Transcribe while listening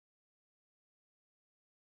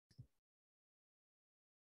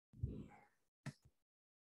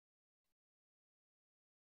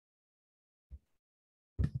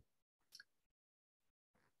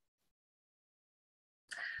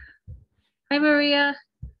Hi, Maria.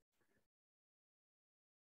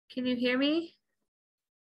 Can you hear me?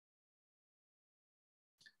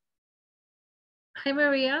 Hi,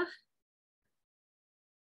 Maria.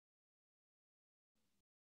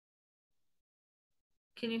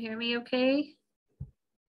 Can you hear me okay?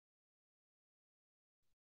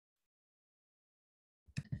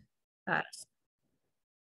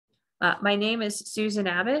 My name is Susan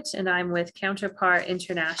Abbott, and I'm with Counterpart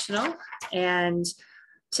International. And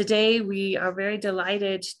today we are very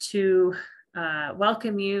delighted to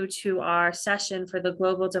welcome you to our session for the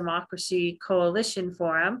Global Democracy Coalition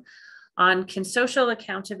Forum on Can Social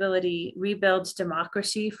Accountability Rebuild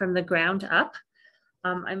Democracy from the Ground Up?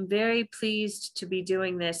 I'm very pleased to be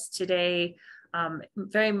doing this today,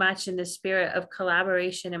 very much in the spirit of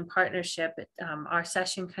collaboration and partnership. Our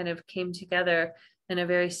session kind of came together in a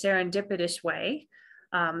very serendipitous way.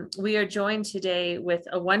 We are joined today with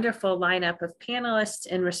a wonderful lineup of panelists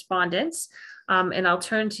and respondents, and I'll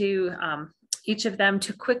turn to each of them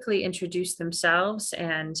to quickly introduce themselves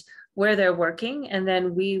and where they're working, and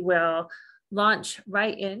then we will launch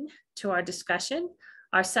right in to our discussion.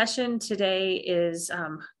 Our session today is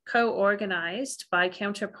co-organized by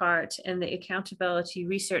Counterpart and the Accountability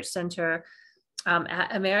Research Center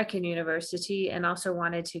at American University, and also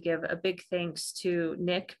wanted to give a big thanks to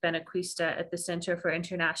Nick Benaquista at the Center for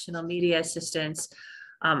International Media Assistance,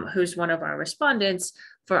 who's one of our respondents,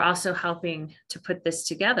 for also helping to put this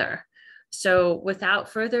together. So without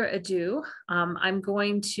further ado, I'm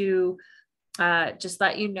going to just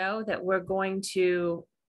let you know that we're going to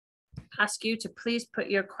ask you to please put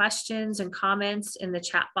your questions and comments in the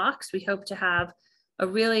chat box. We hope to have a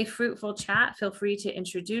really fruitful chat. Feel free to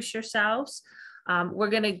introduce yourselves. We're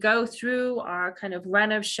going to go through our kind of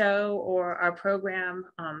run of show or our program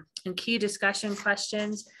and key discussion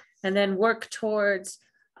questions, and then work towards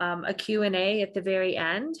a Q&A at the very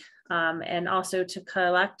end, and also to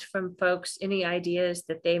collect from folks any ideas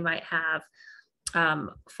that they might have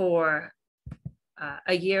for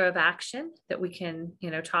a year of action that we can,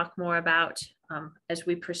 talk more about as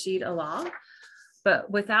we proceed along.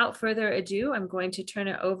 But without further ado, I'm going to turn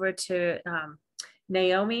it over to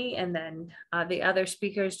Naomi and then the other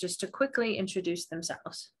speakers just to quickly introduce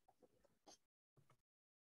themselves.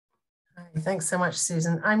 Hi, thanks so much,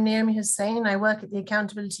 Susan. I'm Naomi Hussain. I work at the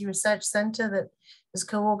Accountability Research Center that has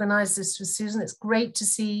co-organized this with Susan. It's great to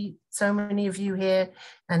see so many of you here,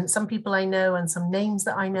 and some people I know and some names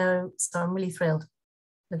that I know. So I'm really thrilled.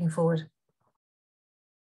 Looking forward.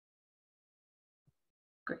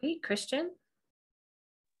 Great. Christian?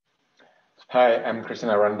 Hi, I'm Christian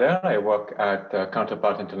Aranda. I work at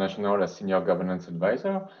Counterpart International as Senior Governance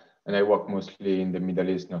Advisor, and I work mostly in the Middle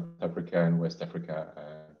East, North Africa, and West Africa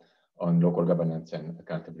on local governance and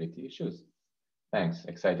accountability issues. Thanks.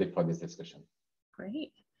 Excited for this discussion.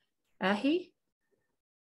 Great. Ahi?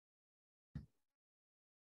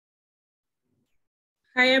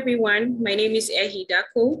 Hi, everyone. My name is Ehi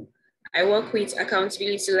Dako. I work with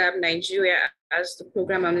Accountability Lab Nigeria as the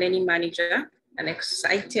Program and Learning Manager. I'm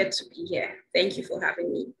excited to be here. Thank you for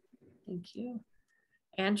having me. Thank you.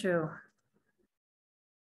 Andrew.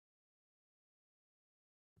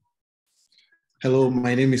 Hello,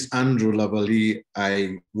 my name is Andrew Lavali.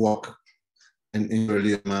 I work in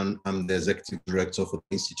Berlin. I'm the Executive Director for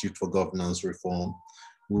the Institute for Governance Reform.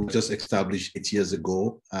 We were just established 8 years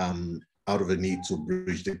ago out of a need to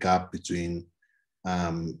bridge the gap between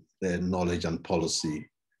the knowledge and policy.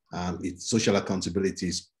 Social accountability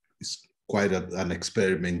is quite an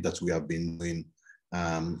experiment that we have been doing.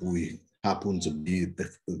 We happen to be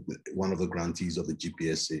one of the grantees of the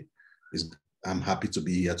GPSA. I'm happy to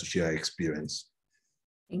be here to share our experience.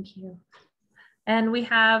 Thank you. And we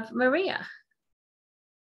have Maria.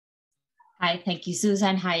 Hi, thank you,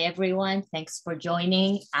 Susan. Hi, everyone. Thanks for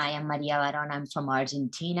joining. I am Maria Barón. I'm from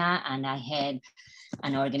Argentina, and I head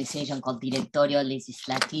an organization called Directorio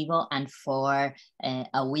Legislativo. And for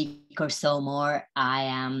a week or so more, I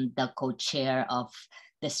am the co-chair of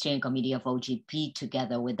the steering committee of OGP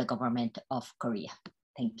together with the government of Korea.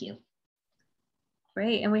 Thank you.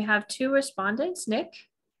 Great. And we have two respondents. Nick?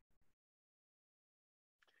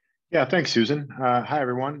 Yeah, thanks, Susan. Hi,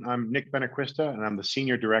 everyone. I'm Nick Benaquista, and I'm the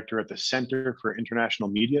Senior Director at the Center for International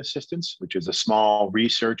Media Assistance, which is a small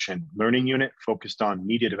research and learning unit focused on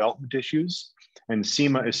media development issues. And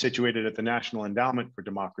CIMA is situated at the National Endowment for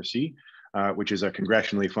Democracy, which is a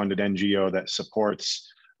congressionally funded NGO that supports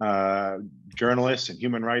journalists and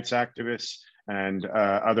human rights activists and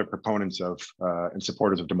other proponents of and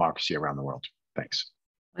supporters of democracy around the world. Thanks.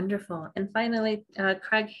 Wonderful. And finally,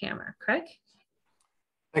 Craig Hammer. Craig?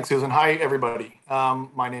 Thanks, Susan. Hi, everybody.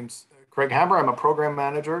 My name's Craig Hammer. I'm a program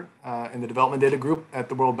manager in the Development Data Group at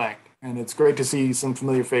the World Bank. And it's great to see some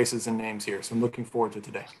familiar faces and names here. So I'm looking forward to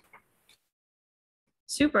today.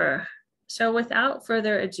 Super. So without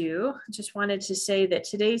further ado, I just wanted to say that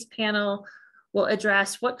today's panel will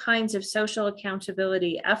address what kinds of social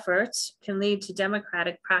accountability efforts can lead to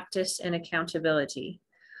democratic practice and accountability.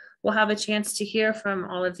 We'll have a chance to hear from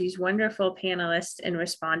all of these wonderful panelists and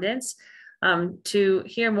respondents to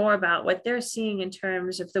hear more about what they're seeing in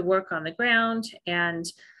terms of the work on the ground and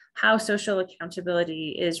how social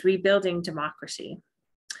accountability is rebuilding democracy.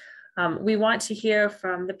 We want to hear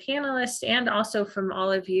from the panelists and also from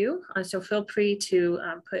all of you. So feel free to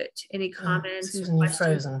put any comments. Susan, you're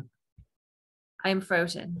frozen. I'm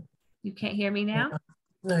frozen. You can't hear me now?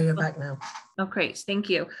 No, you're back now. Oh, great. Thank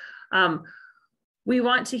you. We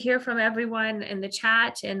want to hear from everyone in the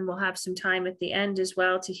chat, and we'll have some time at the end as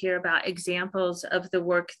well to hear about examples of the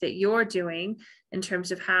work that you're doing in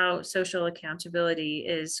terms of how social accountability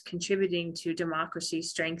is contributing to democracy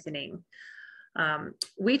strengthening.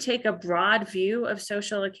 We take a broad view of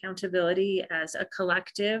social accountability as a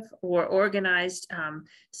collective or organized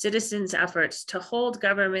citizens' efforts to hold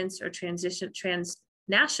governments or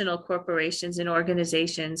transnational corporations and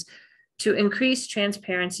organizations to increase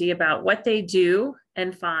transparency about what they do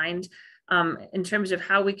and find in terms of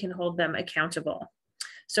how we can hold them accountable.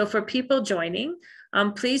 So for people joining,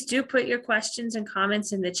 please do put your questions and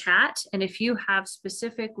comments in the chat. And if you have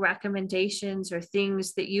specific recommendations or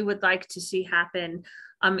things that you would like to see happen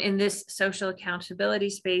in this social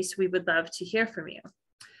accountability space, we would love to hear from you.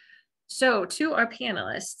 So to our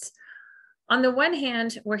panelists, on the one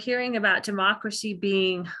hand, we're hearing about democracy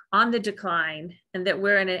being on the decline and that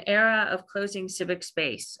we're in an era of closing civic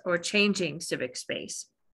space or changing civic space.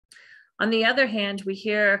 On the other hand, we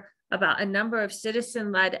hear about a number of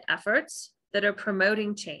citizen-led efforts that are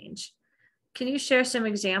promoting change. Can you share some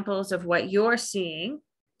examples of what you're seeing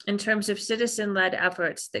in terms of citizen-led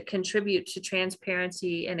efforts that contribute to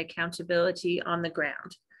transparency and accountability on the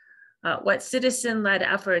ground? What citizen-led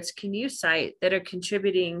efforts can you cite that are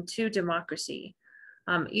contributing to democracy?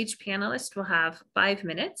 Each panelist will have 5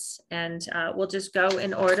 minutes, and we'll just go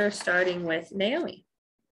in order, starting with Naomi.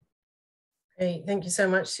 Great, thank you so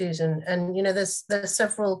much, Susan. And you know, there's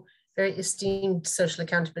several very esteemed social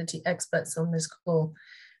accountability experts on this call.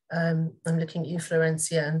 I'm looking at you,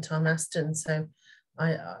 Florencia, and Tom Aston. So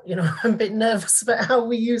I'm a bit nervous about how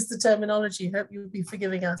we use the terminology. Hope you'll be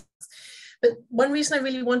forgiving us. But one reason I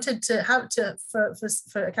really wanted to have for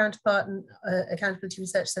a counterpart and Accountability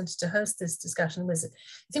Research Centre to host this discussion was I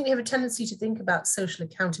think we have a tendency to think about social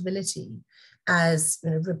accountability as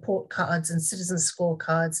report cards and citizen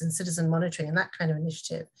scorecards and citizen monitoring and that kind of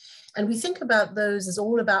initiative. And we think about those as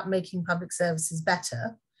all about making public services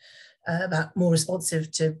better, about more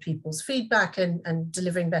responsive to people's feedback and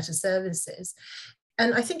delivering better services.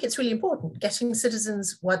 And I think it's really important. Getting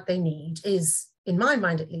citizens what they need is, in my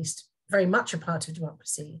mind at least, very much a part of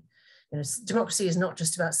democracy. Democracy is not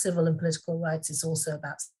just about civil and political rights, it's also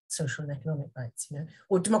about social and economic rights,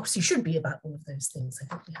 or democracy should be about all of those things. I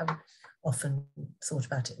think we haven't often thought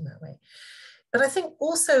about it in that way. But I think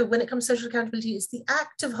also when it comes to social accountability, it's the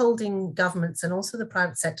act of holding governments and also the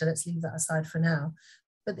private sector, let's leave that aside for now,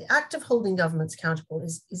 but the act of holding governments accountable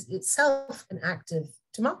is itself an act of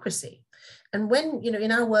democracy. And when,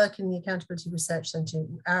 in our work in the Accountability Research Centre,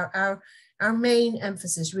 our main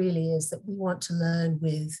emphasis really is that we want to learn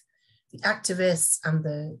with the activists and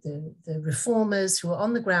the reformers who are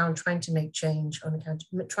on the ground trying to make change,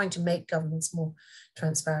 trying to make governments more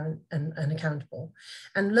transparent and accountable.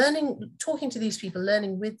 And talking to these people,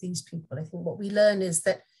 learning with these people, I think what we learn is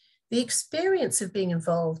that the experience of being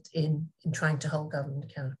involved in trying to hold government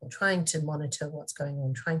accountable, trying to monitor what's going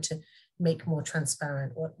on, trying to make more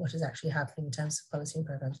transparent what is actually happening in terms of policy and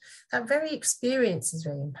programs, that very experience is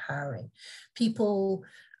very empowering. People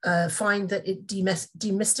find that it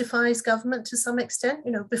demystifies government to some extent.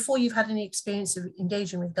 Before you've had any experience of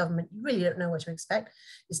engaging with government, you really don't know what to expect.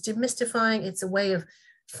 It's demystifying. It's a way of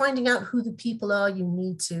finding out who the people are you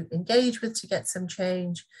need to engage with to get some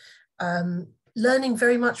change. Learning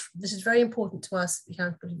very much, this is very important to us at the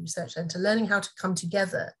Accountability Research Centre, learning how to come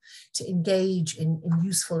together to engage in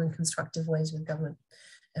useful and constructive ways with government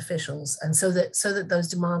officials, and so that those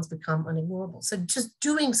demands become unignorable. So just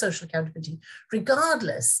doing social accountability,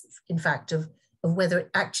 regardless, in fact, of whether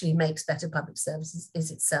it actually makes better public services, is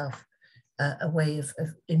itself a way of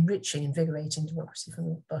enriching, invigorating democracy from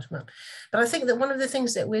the bottom up. But I think that one of the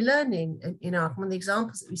things that we're learning, one of the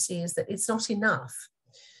examples that we see is that it's not enough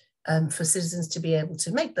for citizens to be able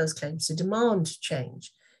to make those claims, to demand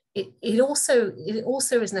change. it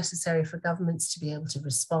also is necessary for governments to be able to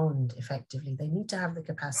respond effectively. They need to have the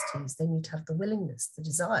capacities, they need to have the willingness, the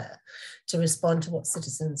desire to respond to what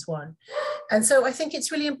citizens want. And so I think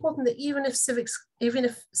it's really important that even if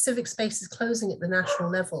civic space is closing at the national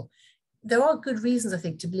level, there are good reasons, I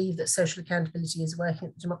think, to believe that social accountability is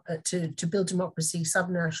working to build democracy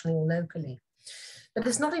subnationally or locally. But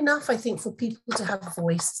it's not enough, I think, for people to have a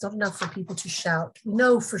voice. It's not enough for people to shout. We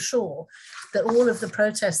know for sure that all of the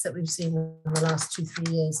protests that we've seen in the last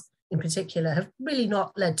 2-3 years in particular have really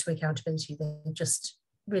not led to accountability. They've just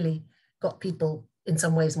really got people in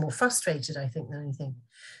some ways more frustrated, I think, than anything.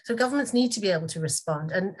 So governments need to be able to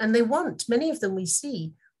respond. And they want, many of them we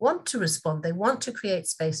see, want to respond. They want to create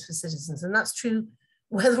space for citizens. And that's true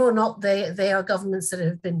whether or not they are governments that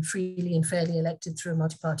have been freely and fairly elected through a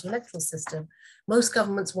multi-party electoral system. Most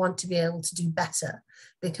governments want to be able to do better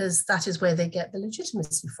because that is where they get the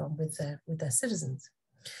legitimacy from with their citizens.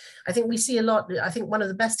 I think we see a lot. I think one of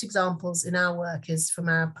the best examples in our work is from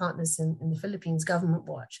our partners in the Philippines, Government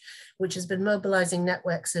Watch, which has been mobilizing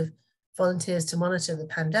networks of volunteers to monitor the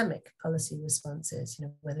pandemic policy responses,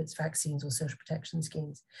 whether it's vaccines or social protection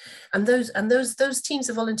schemes. And those teams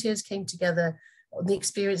of volunteers came together on the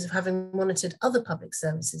experience of having monitored other public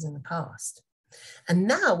services in the past. And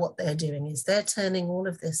now what they're doing is they're turning all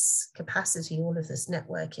of this capacity, all of this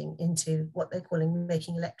networking into what they're calling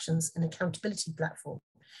making elections an accountability platform,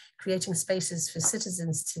 creating spaces for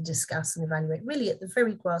citizens to discuss and evaluate really at the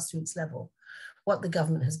very grassroots level what the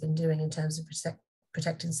government has been doing in terms of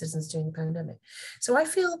protecting citizens during the pandemic. So I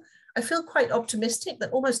feel quite optimistic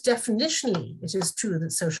that almost definitionally it is true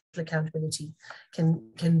that social accountability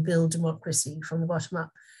can build democracy from the bottom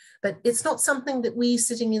up. But it's not something that we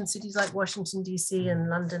sitting in cities like Washington, DC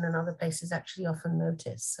and London and other places actually often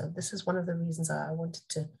notice. So this is one of the reasons I wanted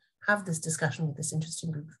to have this discussion with this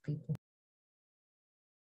interesting group of people.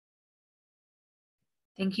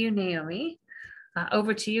 Thank you, Naomi.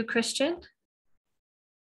 Over to you, Christian.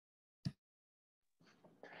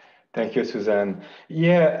 Thank you, Susan.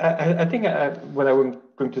 Yeah, I think what I was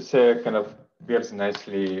going to say kind of builds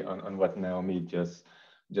nicely on what Naomi just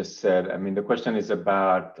said. I mean, the question is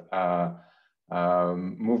about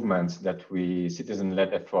movements that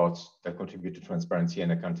citizen-led efforts that contribute to transparency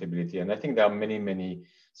and accountability. And I think there are many,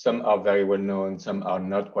 some are very well known, some are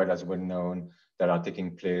not quite as well known, that are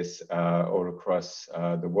taking place all across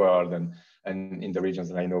the world and in the regions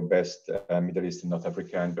that I know best, Middle East and North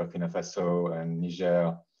Africa and Burkina Faso and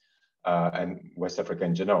Niger and West Africa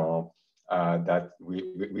in general. That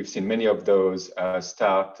we've seen many of those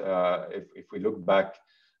start. If we look back,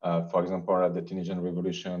 for example, at the Tunisian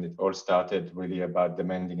revolution, it all started really about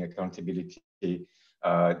demanding accountability,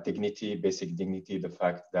 dignity, basic dignity, the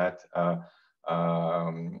fact that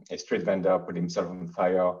a street vendor put himself on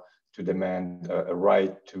fire to demand a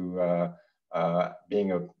right to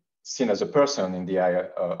being seen as a person in the eye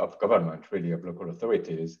of government, really of local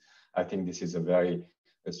authorities. I think this is a very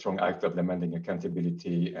strong act of demanding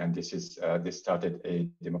accountability, and this started a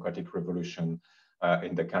democratic revolution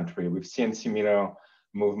in the country. We've seen similar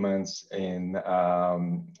movements in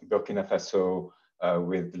Burkina Faso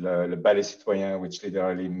with le balai citoyen, which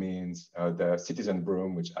literally means the citizen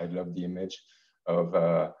broom, which I love the image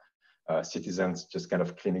of citizens just kind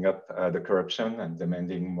of cleaning up the corruption and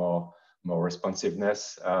demanding more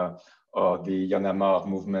responsiveness, or the Y'en a marre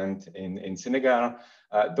movement in Senegal.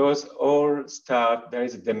 Those all start, there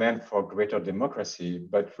is a demand for greater democracy,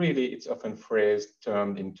 but really it's often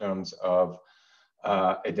termed in terms of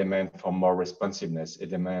a demand for more responsiveness, a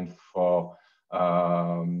demand for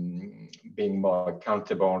being more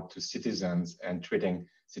accountable to citizens and treating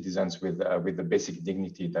citizens with the basic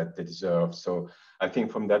dignity that they deserve. So I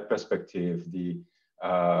think from that perspective, the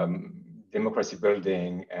democracy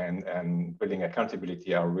building and building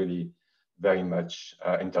accountability are really very much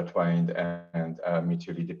intertwined and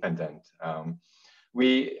mutually dependent.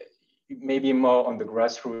 We maybe more on the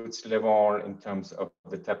grassroots level in terms of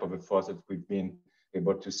the type of efforts that we've been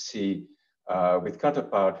able to see with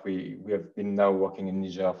Counterpart. We have been now working in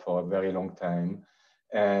Niger for a very long time,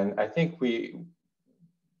 and I think we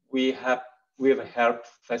have helped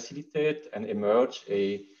facilitate and emerge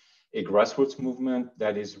a grassroots movement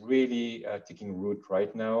that is really taking root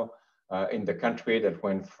right now in the country, that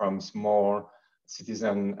went from small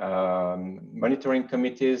citizen monitoring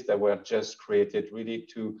committees that were just created really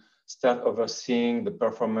to start overseeing the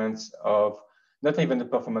performance of, not even the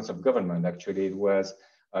performance of government, actually. It was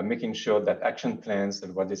making sure that action plans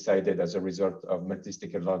that were decided as a result of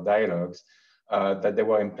multi-stakeholder dialogues, that they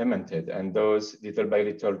were implemented. And those little by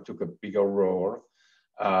little took a bigger role.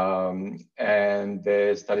 And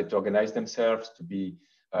they started to organize themselves to be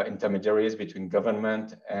intermediaries between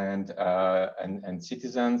government and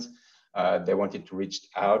citizens. They wanted to reach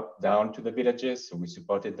down to the villages, so we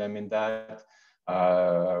supported them in that.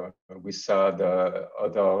 We saw the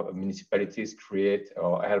other municipalities create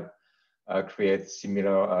or help create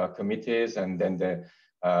similar committees, and then the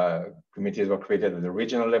committees were created at the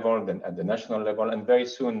regional level, then at the national level, and very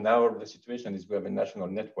soon now the situation is we have a national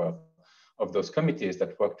network of those committees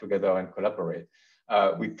that work together and collaborate.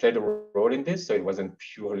 We played a role in this, so it wasn't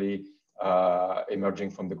purely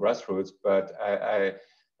emerging from the grassroots, but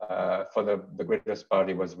for the greatest part,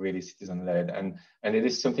 it was really citizen-led, and it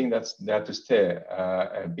is something that's there to stay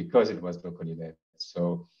because it was locally led.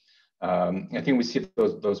 So I think we see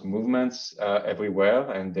those movements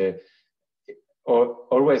everywhere, and they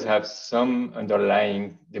always have some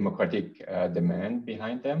underlying democratic demand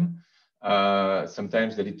behind them.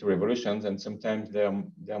 Sometimes they lead to revolutions, and sometimes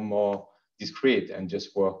they're more discreet and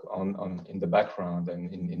just work in the background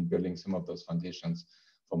and in building some of those foundations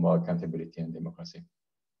for more accountability and democracy.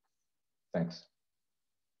 Thanks.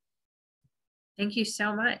 Thank you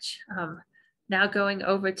so much. Now going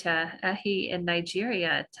over to Ehi in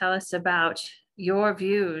Nigeria, tell us about your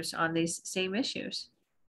views on these same issues.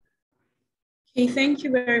 Okay, thank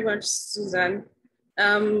you very much, Susan.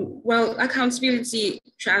 Well, accountability,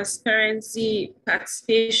 transparency,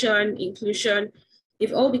 participation, inclusion,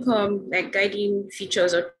 they've all become like guiding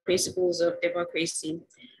features or principles of democracy.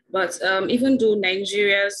 But even though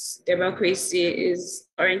Nigeria's democracy is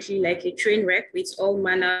currently like a train wreck with all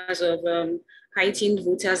manners of heightened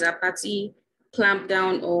voters' apathy, clamp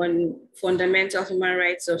down on fundamental human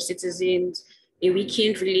rights of citizens, a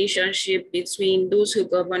weakened relationship between those who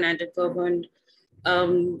govern and the governed.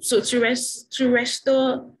 So to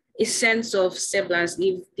restore a sense of semblance,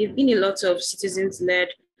 there've been a lot of citizens-led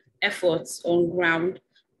efforts on ground.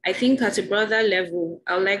 I think at a broader level,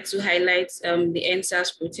 I would like to highlight the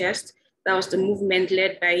NSAS protest. That was the movement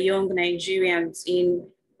led by young Nigerians in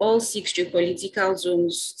all 6 geopolitical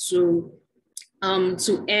zones to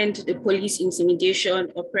end the police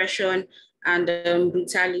intimidation, oppression, and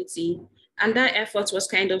brutality. And that effort was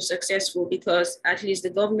kind of successful because at least the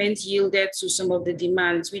government yielded to some of the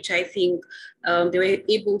demands, which I think they were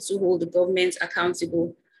able to hold the government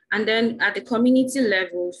accountable. And then at the community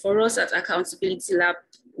level, for us at Accountability Lab,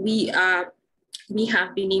 we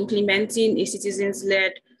have been implementing a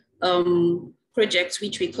citizens-led project,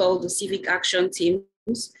 which we call the Civic Action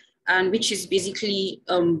Teams, and which is basically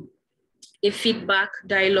a feedback,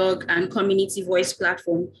 dialogue, and community voice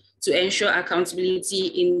platform to ensure accountability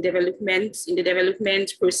in the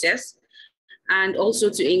development process, and also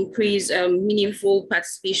to increase meaningful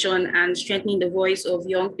participation and strengthening the voice of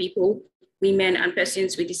young people, women, and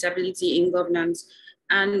persons with disability in governance.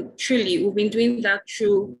 And truly, we've been doing that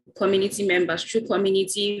through community members, through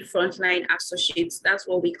community frontline associates. That's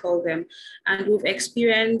what we call them. And we've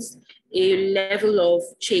experienced a level of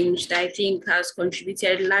change that I think has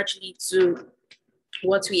contributed largely to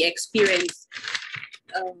what we experience.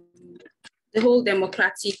 The whole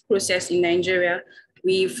democratic process in Nigeria,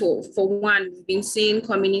 for one, we've been seeing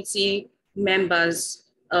community members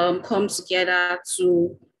come together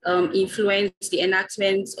to influence the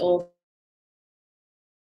enactment of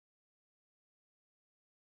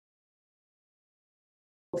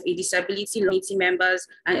a disability community members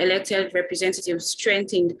and elected representatives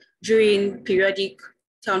strengthened during periodic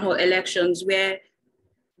town hall elections where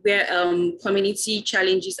community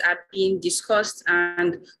challenges are being discussed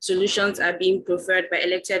and solutions are being preferred by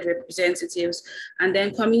elected representatives. And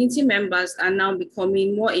then community members are now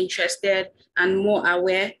becoming more interested and more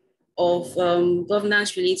aware of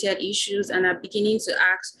governance-related issues and are beginning to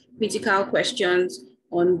ask critical questions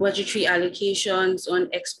on budgetary allocations, on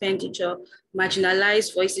expenditure.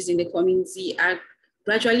 Marginalized voices in the community are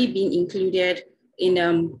gradually being included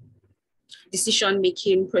in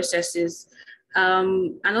decision-making processes.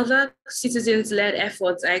 Another citizens-led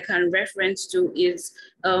effort I can reference to is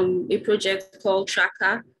a project called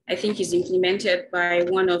Tracker. I think is implemented by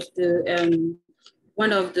one of the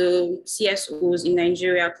CSOs in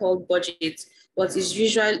Nigeria called Budget, but is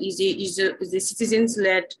a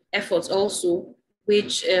citizens-led effort also,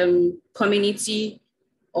 which community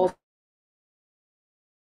of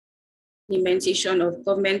implementation of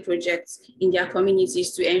government projects in their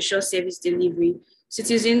communities to ensure service delivery.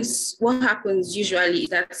 Citizens, what happens usually is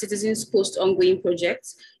that citizens post ongoing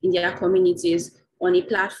projects in their communities on a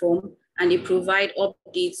platform and they provide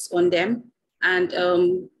updates on them.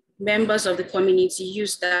 And members of the community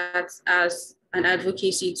use that as an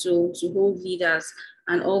advocacy to hold leaders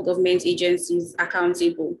and all government agencies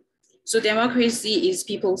accountable. So democracy is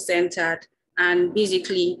people-centered, and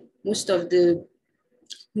basically most of the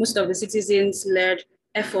citizens-led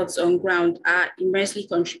efforts on ground are immensely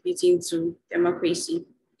contributing to democracy.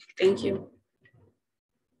 Thank you.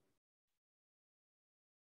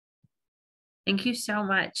 Thank you so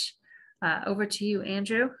much. Over to you,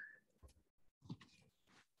 Andrew.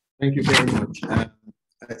 Thank you very much.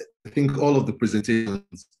 I think all of the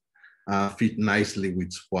presentations fit nicely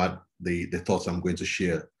with what the thoughts I'm going to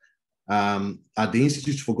share. At the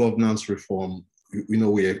Institute for Governance Reform,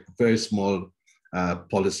 we're a very small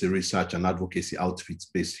policy research and advocacy outfit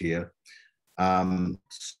based here.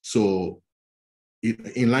 So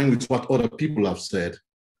in line with what other people have said,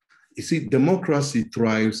 you see, democracy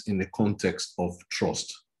thrives in the context of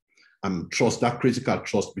trust. Trust, that critical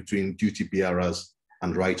trust between duty bearers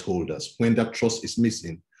and right holders. When that trust is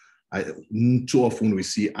missing, too often we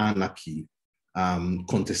see anarchy,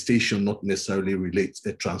 contestation not necessarily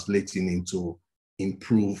translating into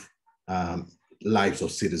improved lives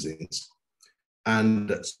of citizens.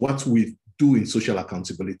 And what we do in social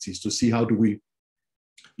accountability is to see how do we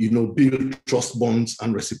build trust bonds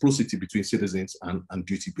and reciprocity between citizens and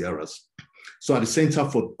duty bearers. So at the center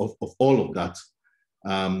of all of that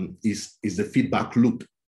is the feedback loop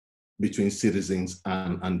between citizens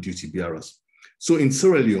and duty bearers. So in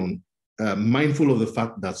Sierra Leone, mindful of the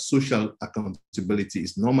fact that social accountability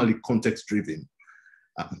is normally context-driven,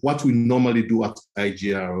 what we normally do at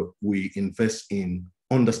IGR, we invest in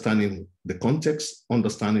understanding the context,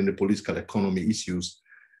 understanding the political economy issues,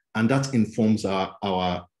 and that informs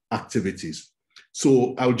our activities.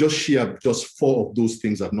 So I'll just share just 4 of those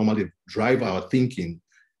things that normally drive our thinking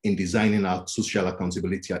in designing our social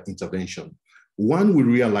accountability intervention. One, we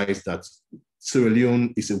realize that Sierra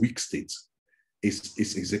Leone is a weak state.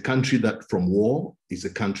 It's a country that from war is a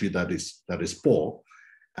country that is poor.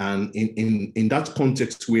 And in that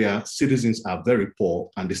context where citizens are very poor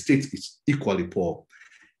and the state is equally poor,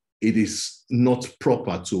 it is not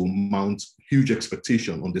proper to mount huge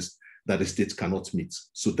expectation on this that the state cannot meet.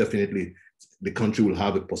 So definitely the country will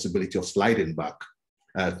have a possibility of sliding back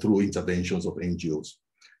through interventions of NGOs.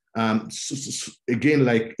 So again,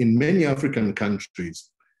 like in many African countries,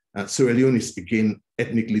 Sierra Leone is again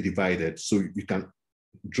ethnically divided. So you can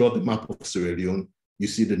draw the map of Sierra Leone. You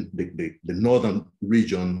see the northern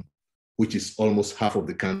region, which is almost half of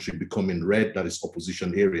the country, becoming red, that is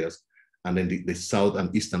opposition areas. And then the south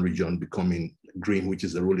and eastern region becoming green, which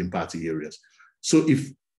is the ruling party areas. So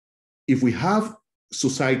if we have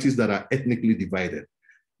societies that are ethnically divided,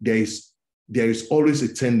 there is always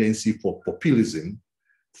a tendency for populism,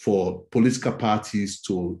 for political parties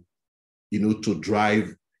to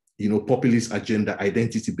drive populist agenda,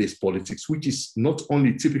 identity-based politics, which is not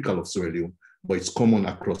only typical of Sierra Leone, but it's common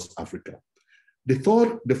across Africa. The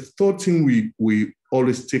third thing we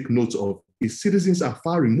always take note of is citizens are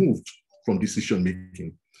far removed from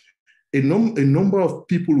decision-making. A number of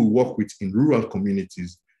people who work with in rural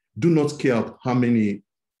communities do not care how many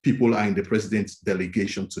people are in the president's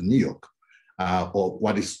delegation to New York, or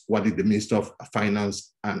what did the Minister of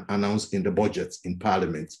Finance announce in the budget in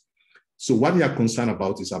Parliament. So what they are concerned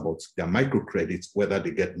about is about their microcredits, whether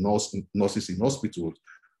they get nurses in hospitals,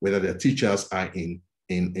 whether their teachers are in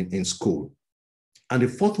school. And the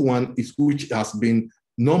fourth one is, which has been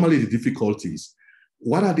normally the difficulties,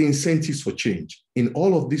 what are the incentives for change? In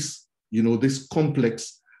all of this, this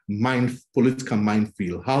complex political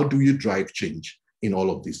minefield, how do you drive change in all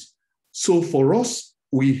of this? So for us,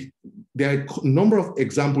 there are a number of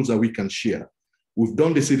examples that we can share. We've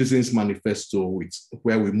done the Citizens Manifesto,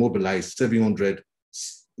 where we mobilized 700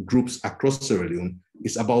 groups across Sierra Leone.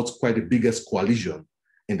 It's about quite the biggest coalition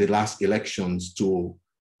in the last elections to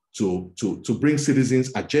bring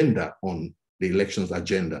citizens' agenda on the elections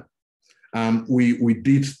agenda. We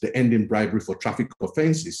did the Ending Bribery for Traffic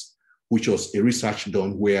Offenses, which was a research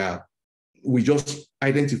done where we just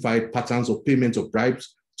identified patterns of payment of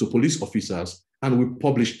bribes to police officers, and we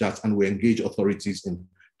published that, and we engage authorities in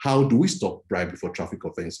how do we stop bribery for traffic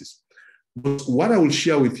offenses. But what I will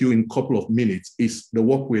share with you in a couple of minutes is the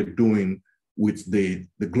work we're doing with the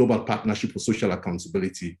Global Partnership for Social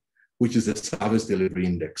Accountability, which is the Service Delivery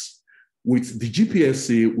Index. With the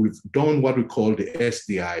GPSA, we've done what we call the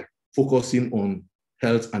SDI, focusing on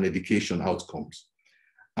health and education outcomes.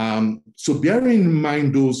 So bearing in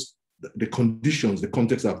mind the conditions, the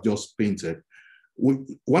context I've just painted,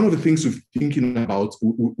 one of the things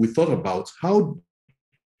we thought about, how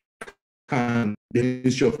can the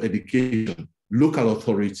Ministry of Education, local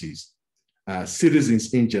authorities,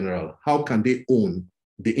 citizens in general, how can they own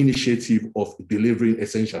the initiative of delivering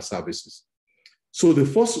essential services? So the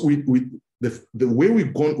way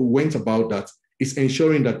we went about that is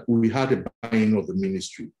ensuring that we had a buy-in of the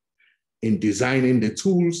ministry in designing the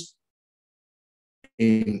tools,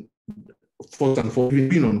 in first and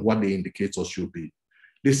foremost, on what the indicators should be.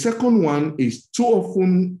 The second one is too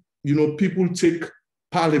often, people take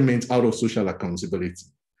Parliament out of social accountability,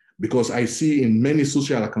 because I see in many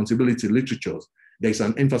social accountability literatures, there's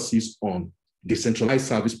an emphasis on decentralized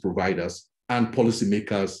service providers and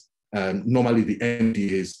policymakers, normally the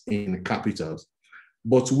MDAs in capitals.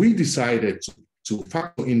 But we decided to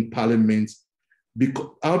factor in Parliament because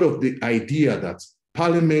out of the idea that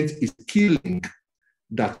Parliament is a key link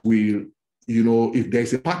that will, if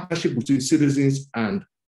there's a partnership between citizens and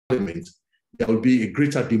Parliament, there will be a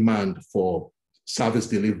greater demand for service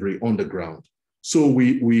delivery on the ground. So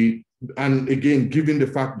and again, given the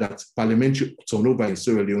fact that parliamentary turnover in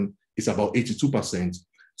Sierra Leone is about 82%,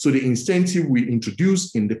 so the incentive we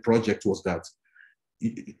introduced in the project was that,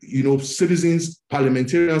 citizens,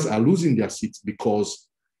 parliamentarians are losing their seats because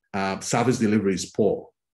service delivery is poor.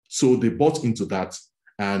 So they bought into that,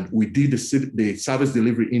 and we did the service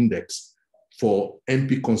delivery index for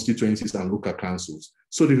MP constituencies and local councils.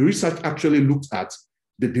 So the research actually looked at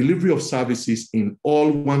the delivery of services in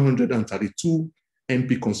all 132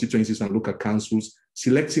 MP constituencies and local councils,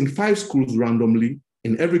 selecting 5 schools randomly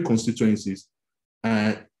in every constituency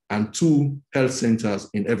and 2 health centers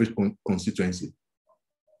in every constituency.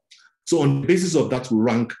 So on the basis of that, we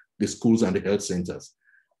rank the schools and the health centers.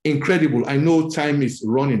 Incredible. I know time is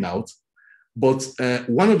running out, but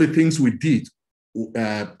one of the things we did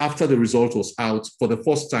after the result was out, for the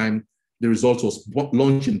first time, the result was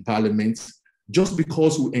launched in Parliament, just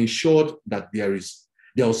because we ensured that there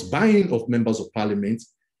was buy-in of members of Parliament.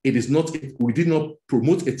 We did not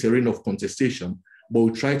promote a terrain of contestation, but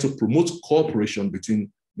we tried to promote cooperation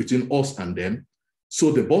between us and them.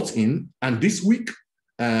 So they bought in, and this week,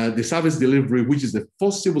 the service delivery, which is the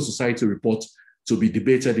first civil society report to be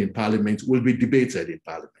debated in Parliament, will be debated in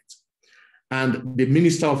Parliament. And the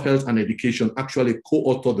Minister of Health and Education actually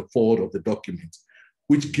co-authored the forward of the document,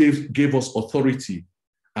 which gave us authority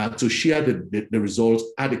to share the results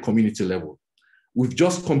at the community level. We've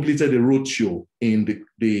just completed a roadshow in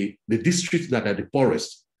the districts that are the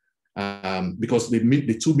poorest, because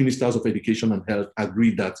the 2 ministers of education and health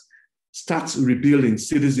agreed that start rebuilding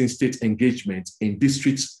citizen-state engagement in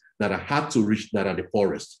districts that are hard to reach, that are the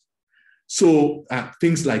poorest. So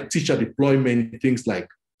things like teacher deployment, things like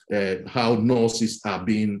how nurses are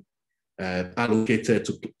being allocated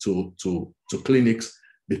to clinics,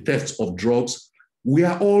 the theft of drugs, we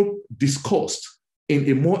are all discussed in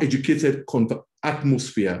a more educated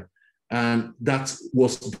atmosphere, and that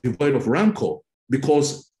was devoid of rancor,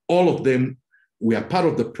 because all of them were part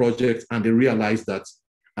of the project, and they realized that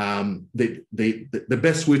the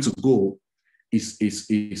best way to go is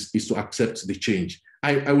to accept the change.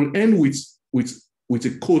 I will end with a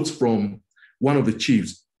quote from one of the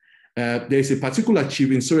chiefs. There's a particular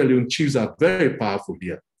chief in Sierra Leone. Chiefs are very powerful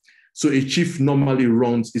here. So a chief normally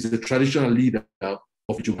is a traditional leader of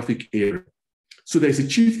a geographic area. So there's a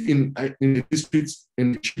chief in the district,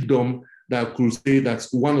 in the chiefdom, that could say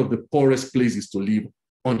that's one of the poorest places to live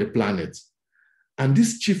on the planet. And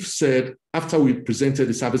this chief said, after we presented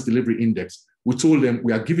the service delivery index, we told them,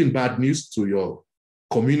 we are giving bad news to your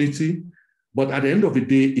community, but at the end of the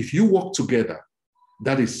day, if you work together,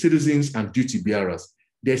 that is citizens and duty bearers,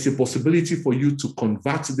 there's a possibility for you to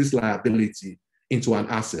convert this liability into an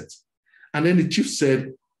asset. And then the chief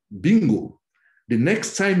said, bingo, the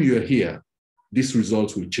next time you're here, these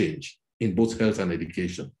results will change in both health and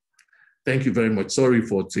education. Thank you very much. Sorry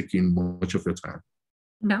for taking much of your time.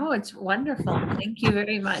 No, it's wonderful. Thank you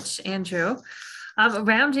very much, Andrew.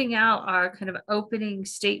 Rounding out our kind of opening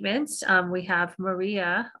statements, we have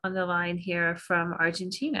Maria on the line here from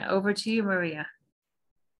Argentina. Over to you, Maria.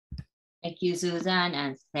 Thank you, Susan,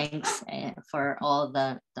 and thanks for all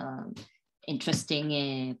the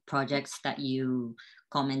interesting projects that you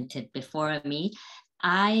commented before me.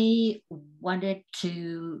 I wanted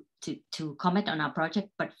to comment on our project,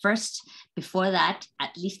 but first, before that,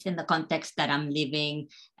 at least in the context that I'm living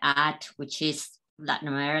at, which is Latin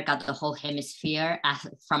America, the whole hemisphere,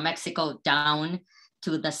 from Mexico down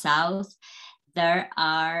to the south, there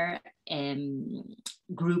are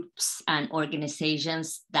groups and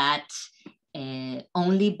organizations that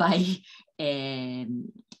only by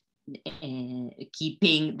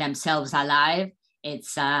keeping themselves alive,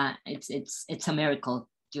 it's a miracle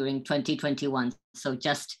during 2021. So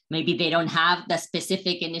just maybe they don't have the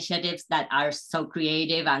specific initiatives that are so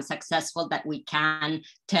creative and successful that we can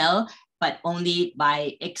tell, but only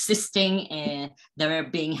by existing, they're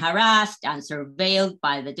being harassed and surveilled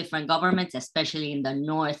by the different governments, especially in the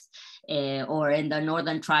north or in the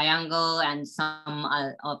Northern Triangle and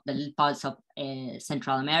some of the parts of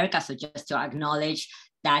Central America. So just to acknowledge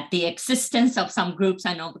that the existence of some groups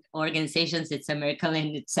and organizations, it's a miracle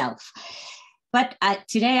in itself. But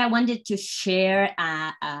today I wanted to share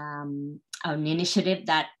an initiative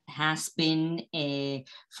that has been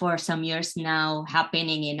for some years now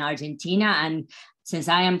happening in Argentina. And since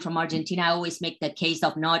I am from Argentina, I always make the case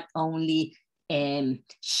of not only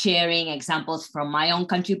sharing examples from my own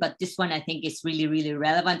country, but this one I think is really, really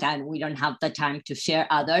relevant, and we don't have the time to share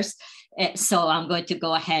others. So I'm going to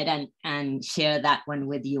go ahead and share that one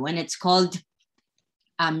with you. And it's called,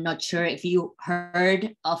 I'm not sure if you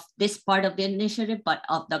heard of this part of the initiative, but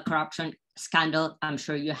of the corruption scandal, I'm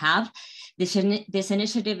sure you have. This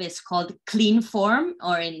initiative is called Clean Form,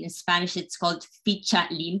 or in Spanish, it's called Ficha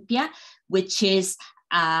Limpia, which is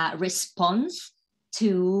a response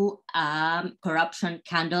to corruption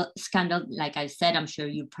scandal, like I said, I'm sure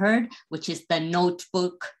you've heard, which is the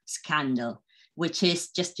notebook scandal, which is,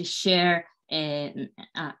 just to share a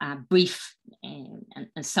brief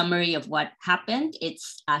a summary of what happened.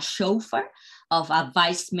 It's a chauffeur of a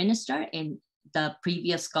vice minister in the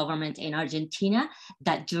previous government in Argentina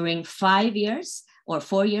that during 5 years or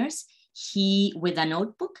 4 years, he, with a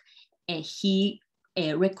notebook, he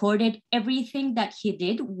recorded everything that he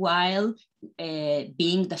did while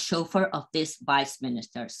being the chauffeur of this vice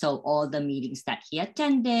minister. So all the meetings that he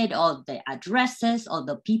attended, all the addresses, all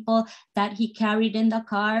the people that he carried in the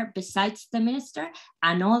car besides the minister,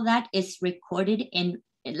 and all that is recorded in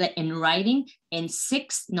writing in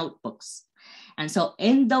 6 notebooks. And so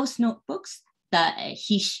in those notebooks,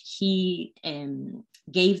 he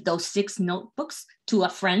gave those 6 notebooks to a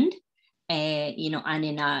friend, and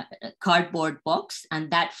in a cardboard box, and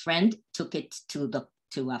that friend took it to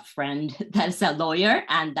a friend that's a lawyer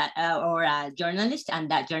and that or a journalist, and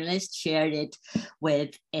that journalist shared it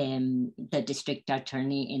with the district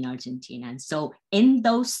attorney in Argentina. And so in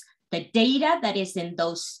the data that is in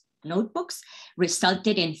those notebooks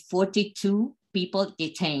resulted in 42 people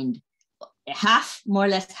detained. Half, more or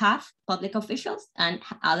less half, public officials, and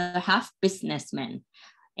other half businessmen,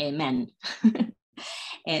 men.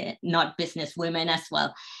 Not business women as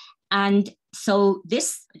well. And so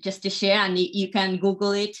this, just to share, and you can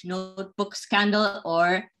Google it, notebook scandal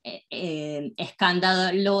or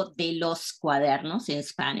escándalo de los cuadernos in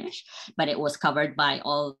Spanish, but it was covered by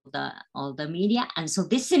all the media. And so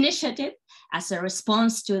this initiative, as a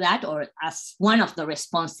response to that, or as one of the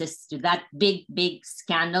responses to that big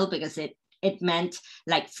scandal, because it meant,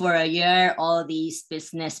 like, for a year, all these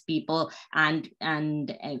business people and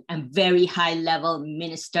very high level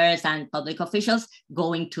ministers and public officials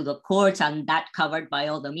going to the courts, and that covered by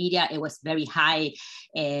all the media. It was very high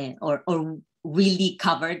or really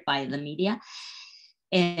covered by the media.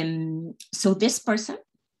 So this person,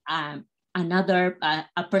 a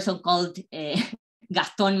person called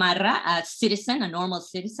Gaston Marra, a citizen, a normal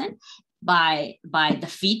citizen, by the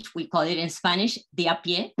feet, we call it in Spanish, de a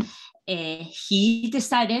pie. He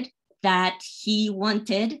decided that he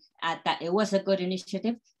wanted, that it was a good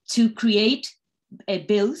initiative, to create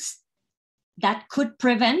bills that could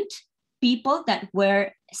prevent people that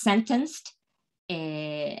were sentenced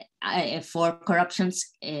for corruption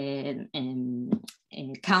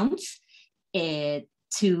counts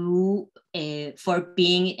for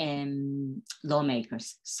being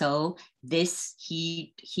lawmakers. So this,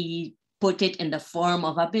 he put it in the form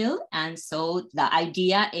of a bill. And so the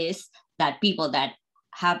idea is that people that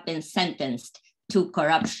have been sentenced to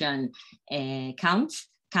corruption counts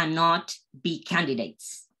cannot be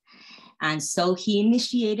candidates. And so he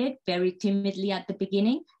initiated very timidly at the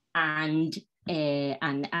beginning and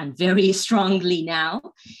very strongly now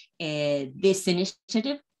this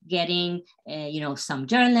initiative, getting some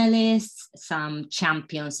journalists, some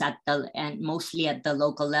champions and mostly at the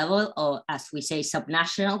local level, or as we say,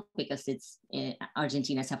 subnational, because it's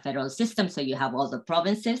Argentina is a federal system, so you have all the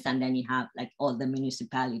provinces and then you have like all the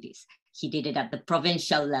municipalities. He did it at the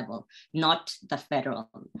provincial level, not the federal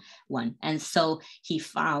one. And so he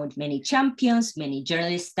found many champions, many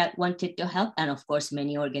journalists that wanted to help, and of course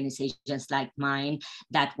many organizations like mine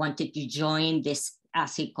that wanted to join this,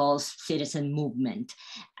 as he calls, citizen movement.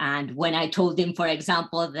 And when I told him, for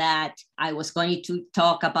example, that I was going to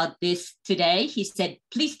talk about this today, he said,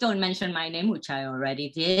 please don't mention my name, which I already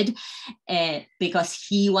did, because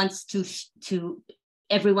he wants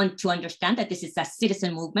everyone to understand that this is a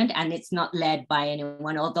citizen movement and it's not led by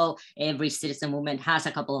anyone, although every citizen movement has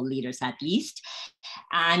a couple of leaders at least.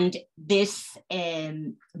 And this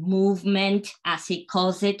movement, as he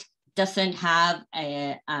calls it, doesn't have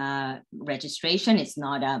a registration. It's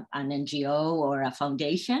not an NGO or a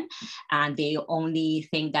foundation. And the only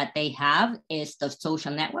thing that they have is the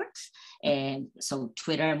social networks. so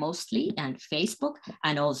Twitter mostly and Facebook,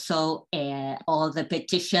 and also all the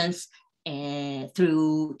petitions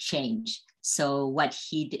through Change. So what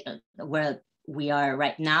he did, where we are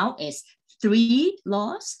right now is 3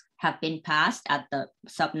 laws have been passed at the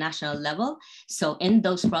subnational level. So in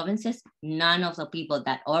those provinces, none of the people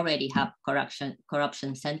that already have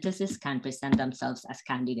corruption sentences can present themselves as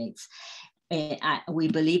candidates. We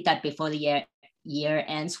believe that before the year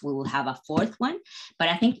ends, we will have a 4th one. But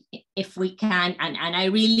I think if we can, and I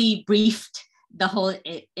really briefed the whole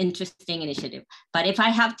interesting initiative, but if I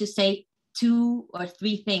have to say 2 or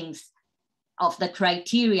 3 things of the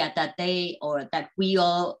criteria that that we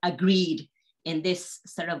all agreed in this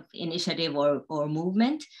sort of initiative or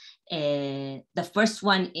movement, the first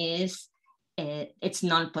one is it's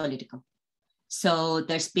non-political. So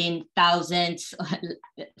there's been thousands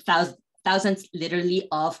literally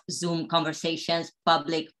of Zoom conversations,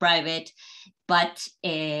 public, private, but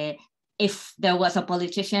if there was a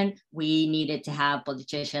politician, we needed to have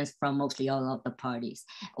politicians from mostly all of the parties,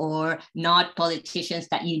 or not politicians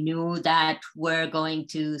that you knew that were going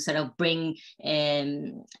to sort of bring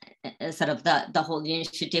sort of the whole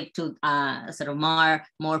initiative to sort of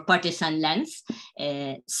more partisan lens.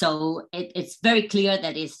 So it's very clear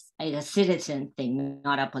that it's a citizen thing,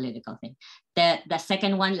 not a political thing. The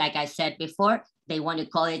second one, like I said before, they want to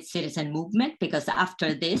call it citizen movement, because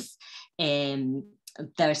after this,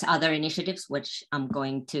 there's other initiatives which I'm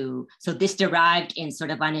going to, so this derived in sort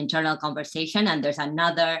of an internal conversation, and there's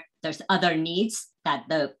other needs that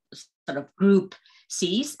the sort of group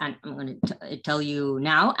sees, and I'm going to tell you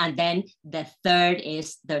now. And then the third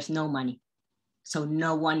is there's no money. So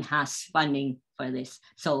no one has funding for this.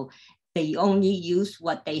 So they only use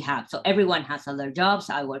what they have. So everyone has other jobs.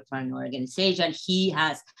 I work for an organization.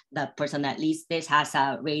 The person that leads this has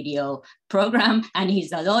a radio program, and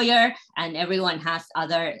he's a lawyer, and everyone has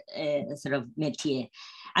other sort of métier.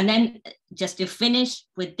 And then just to finish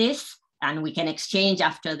with this, and we can exchange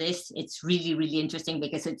after this, it's really, really interesting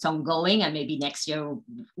because it's ongoing, and maybe next year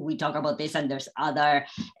we talk about this and there's other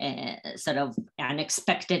sort of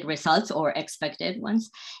unexpected results or expected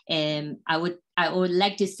ones. I would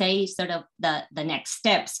like to say sort of the next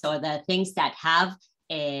steps, or the things that have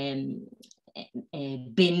been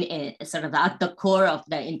sort of at the core of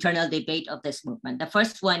the internal debate of this movement. The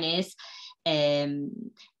first one is the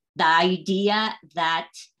idea that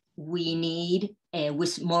we need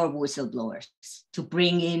with more whistleblowers to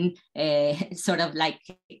bring in sort of like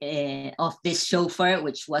of this chauffeur,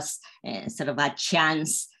 which was sort of a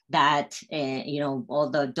chance that all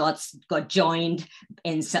the dots got joined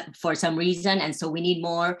for some reason, and so we need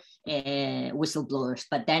more whistleblowers.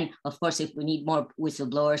 But then, of course, if we need more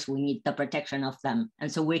whistleblowers, we need the protection of them,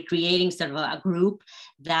 and so we're creating sort of a group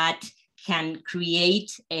that can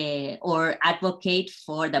create or advocate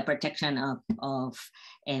for the protection of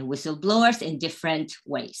whistleblowers in different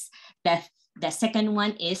ways. The second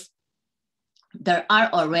one is there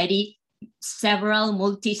are already several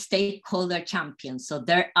multi-stakeholder champions. So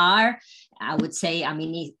there are, I would say, a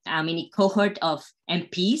mini cohort of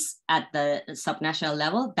MPs at the subnational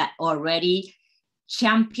level that already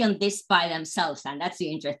champion this by themselves. And that's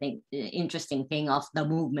the interesting thing of the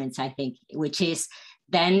movements, I think, which is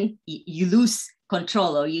then you lose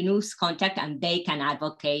control or you lose contact, and they can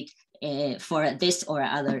advocate for this or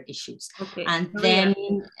other issues. Okay. And then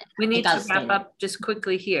we need to wrap up just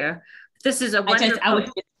quickly here. This is a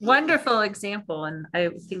wonderful example, and I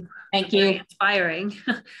think very inspiring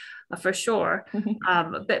for sure.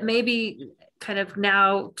 But maybe kind of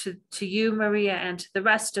now to you, Maria, and to the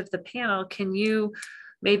rest of the panel, can you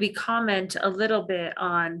maybe comment a little bit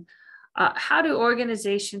on how do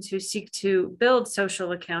organizations who seek to build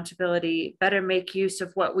social accountability better make use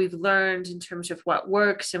of what we've learned in terms of what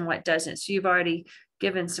works and what doesn't? So you've already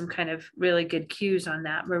given some kind of really good cues on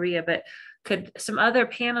that, Maria, but could some other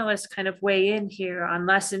panelists kind of weigh in here on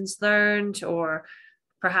lessons learned, or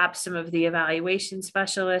perhaps some of the evaluation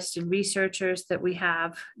specialists and researchers that we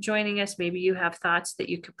have joining us? Maybe you have thoughts that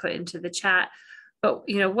you could put into the chat, but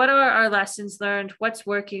what are our lessons learned? What's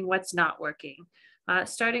working, what's not working?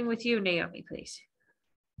 Starting with you, Naomi, please.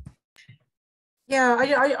 Yeah, I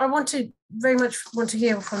very much want to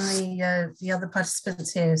hear from the other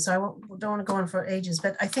participants here. So I don't want to go on for ages,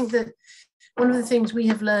 but I think that one of the things we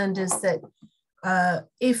have learned is that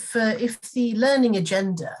if the learning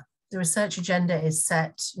agenda, the research agenda is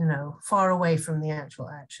set, far away from the actual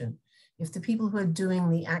action, if the people who are doing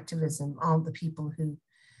the activism aren't the people who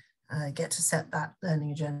get to set that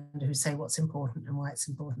learning agenda, who say what's important and why it's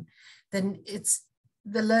important, then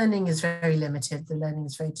the learning is very limited. The learning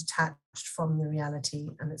is very detached from the reality,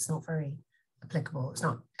 and it's not very applicable. It's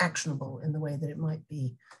not actionable in the way that it might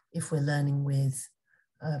be if we're learning with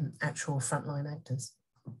actual frontline actors.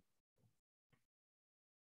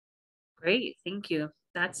 Great, thank you.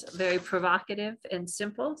 That's very provocative and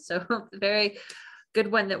simple. So very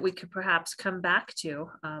good one that we could perhaps come back to.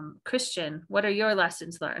 Christian, what are your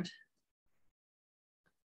lessons learned?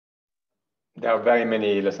 There are very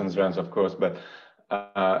many lessons learned, of course, but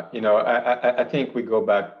I think we go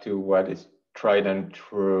back to what is tried and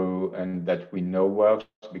true and that we know works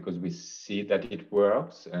because we see that it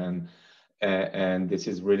works. And this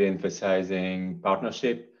is really emphasizing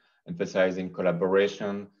partnership, emphasizing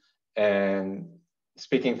collaboration. And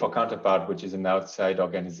speaking for Counterpart, which is an outside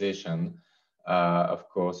organization, of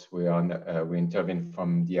course, we intervene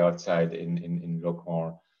from the outside in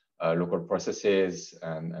local processes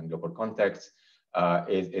and local contexts,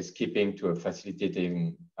 is keeping to a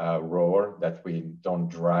facilitating role that we don't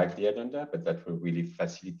drive the agenda, but that we really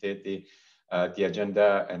facilitate the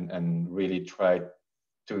agenda and really try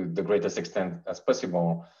to the greatest extent as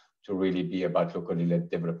possible to really be about locally led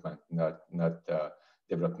development, not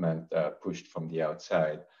development pushed from the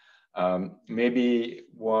outside. Maybe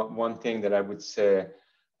one thing that I would say,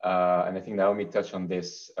 and I think Naomi touched on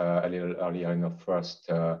this a little earlier in our first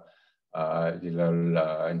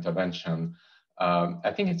little intervention.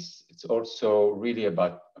 I think it's also really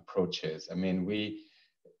about approaches. I mean,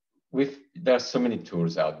 there's so many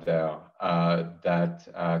tools out there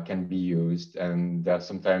that can be used, and they're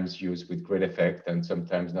sometimes used with great effect and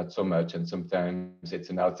sometimes not so much. And sometimes it's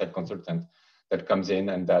an outside consultant that comes in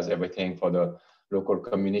and does everything for the local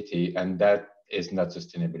community. And that is not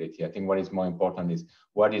sustainability. I think what is more important is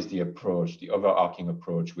what is the approach, the overarching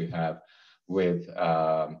approach we have with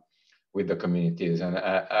the communities. And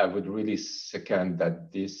I would really second that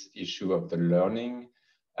this issue of the learning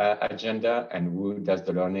agenda and who does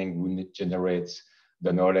the learning, who generates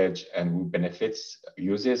the knowledge and who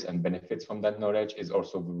uses and benefits from that knowledge is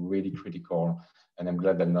also really critical. And I'm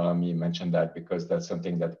glad that Naomi mentioned that because that's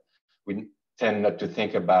something that we tend not to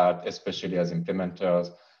think about, especially as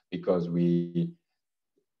implementers, because we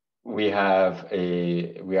are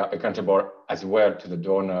accountable as well to the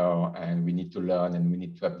donor, and we need to learn and we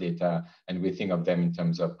need to have data, and we think of them in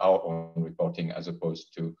terms of our own reporting as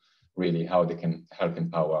opposed to really how they can help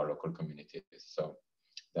empower our local communities. So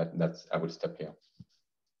that's I will stop here.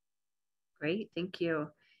 Great, thank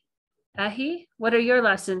you. Ahi, what are your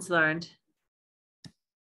lessons learned?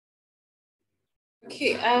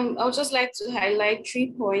 Okay, I'll just like to highlight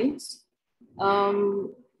 3 points.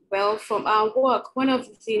 Well, from our work, one of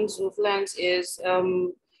the things we've learned is a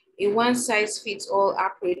one-size-fits-all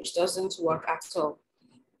approach doesn't work at all.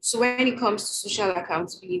 So when it comes to social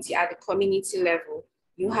accountability at the community level,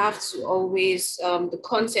 you have to always, the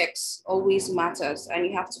context always matters, and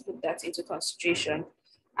you have to put that into consideration.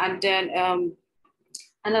 And then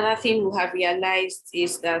another thing we have realized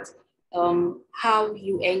is that how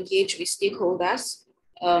you engage with stakeholders,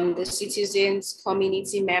 the citizens,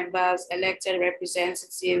 community members, elected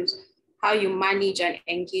representatives, how you manage and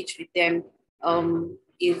engage with them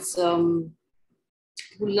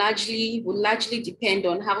will largely depend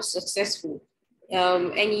on how successful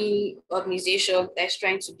any organization that's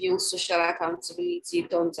trying to build social accountability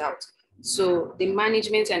turns out. So the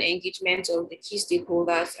management and engagement of the key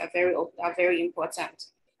stakeholders are very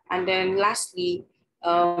important. And then lastly,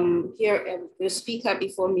 here the speaker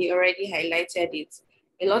before me already highlighted it.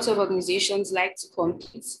 A lot of organizations like to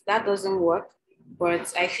compete. That doesn't work.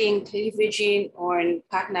 But I think leveraging on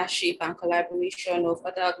partnership and collaboration of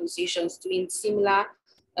other organizations doing similar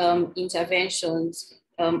interventions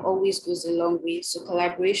always goes a long way. So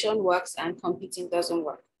collaboration works and competing doesn't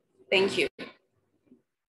work. Thank you.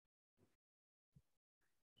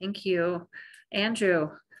 Thank you.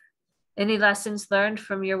 Andrew, any lessons learned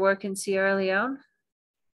from your work in Sierra Leone?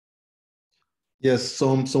 Yes,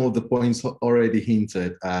 some of the points already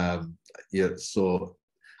hinted. Yeah, so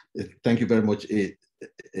thank you very much,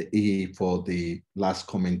 E, for the last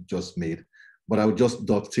comment just made. But I would just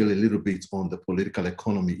dovetail a little bit on the political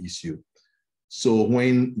economy issue. So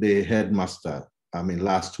when the headmaster,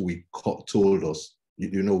 last week told us,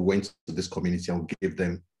 went to this community and gave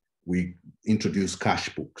them, we introduced cash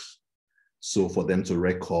books. So for them to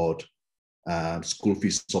record school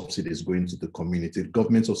fees subsidies going to the community. The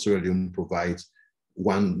government of Sierra Leone provides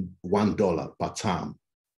 $1 per term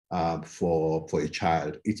for a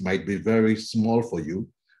child. It might be very small for you,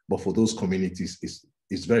 but for those communities,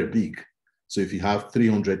 it's very big. So if you have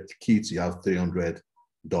 300 kids, you have $300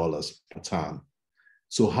 per term.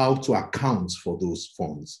 So how to account for those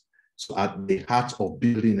funds? So at the heart of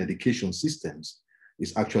building education systems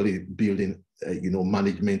is actually building,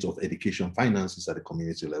 management of education finances at the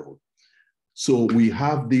community level. So we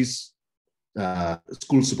have these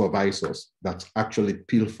school supervisors that actually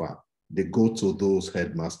pilfer. They go to those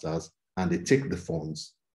headmasters and they take the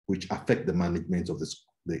funds, which affect the management of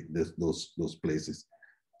those places.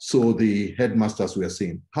 So the headmasters were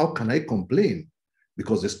saying, how can I complain?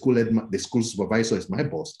 Because the school supervisor is my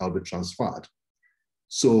boss, I'll be transferred.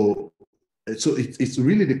 So it's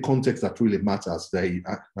really the context that really matters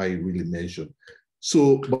that I really mentioned.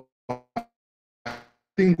 So I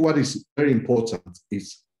think what is very important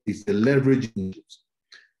is the leveraging.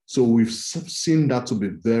 So we've seen that to be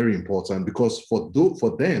very important because for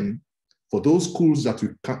them, for those schools that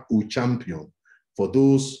we champion, for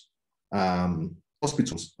those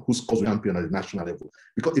hospitals whose schools we champion at the national level,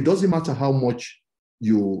 because it doesn't matter how much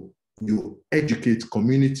you educate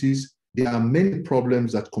communities, there are many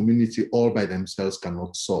problems that community all by themselves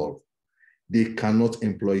cannot solve. They cannot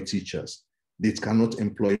employ teachers. They cannot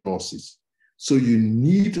employ nurses. So you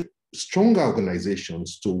need stronger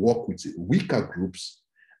organizations to work with weaker groups,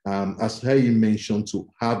 as Harry mentioned, to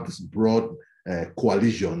have this broad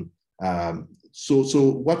coalition.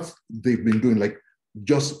 So what they've been doing, like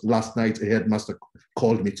just last night, a headmaster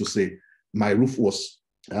called me to say, my roof was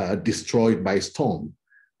destroyed by a storm,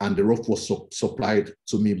 and the roof was supplied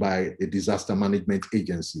to me by a disaster management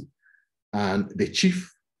agency. And the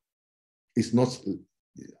chief is not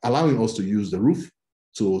allowing us to use the roof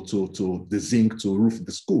to the zinc to roof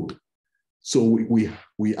the school. So we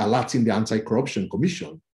alerting the Anti-Corruption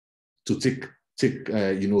Commission to take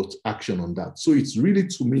action on that. So it's really,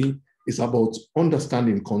 to me, it's about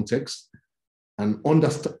understanding context and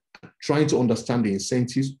trying to understand the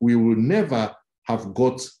incentives. We will never have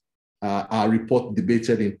got our report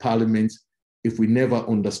debated in Parliament if we never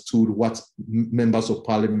understood what members of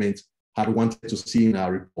Parliament had wanted to see in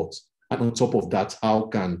our report. And on top of that, how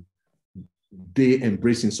can they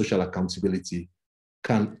embracing social accountability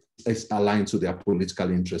can align to their political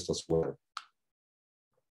interests as well?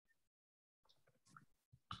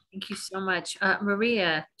 Thank you so much.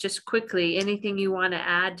 Maria, just quickly, anything you want to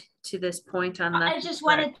add to this point on that? I just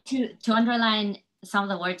wanted to underline some of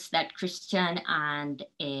the words that Christian and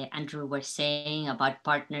Andrew were saying about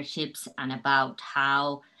partnerships and about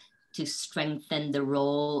how to strengthen the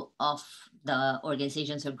role of the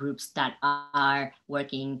organizations or groups that are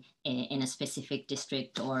working in a specific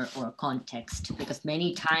district or context, because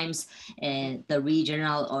many times the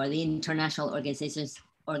regional or the international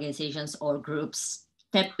organizations or groups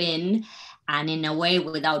step in, and in a way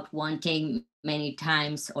without wanting, many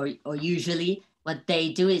times or usually what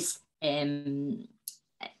they do is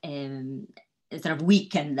sort of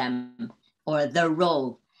weaken them or their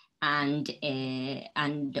role. And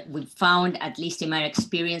we found, at least in my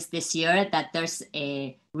experience this year, that there's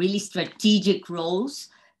really strategic roles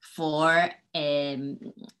for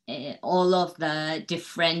all of the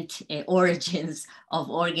different origins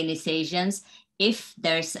of organizations, if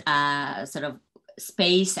there's a sort of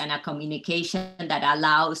space and a communication that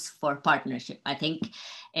allows for partnership. I think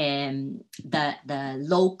the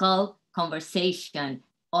local conversation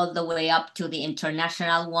all the way up to the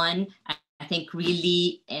international one, I think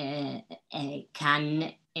really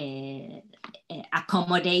can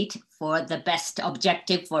accommodate for the best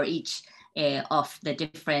objective for each of the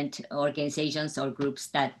different organizations or groups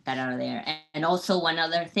that are there. And also one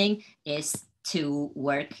other thing is to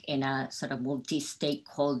work in a sort of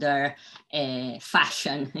multi-stakeholder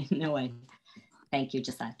fashion in a way. Thank you,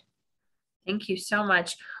 Jasad. Thank you so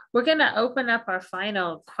much. We're going to open up our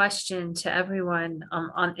final question to everyone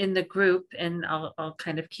in the group, and I'll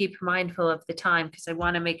kind of keep mindful of the time because I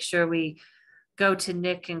want to make sure we go to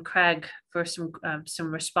Nick and Craig for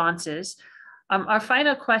some responses. Our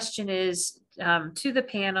final question is to the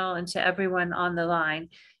panel and to everyone on the line.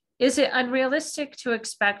 Is it unrealistic to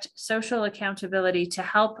expect social accountability to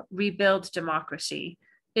help rebuild democracy?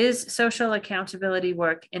 Is social accountability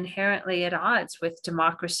work inherently at odds with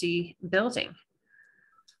democracy building?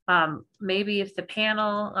 Maybe if the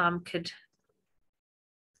panel could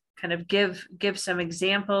kind of give some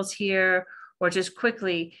examples here, or just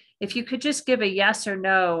quickly, if you could just give a yes or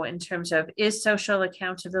no in terms of, is social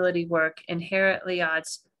accountability work inherently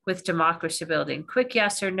odds with democracy building? Quick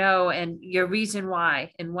yes or no, and your reason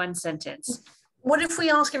why in one sentence. What if we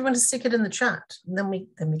ask everyone to stick it in the chat, and then we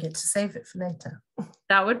get to save it for later?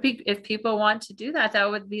 That would be, if people want to do that, that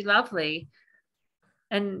would be lovely.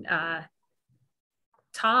 And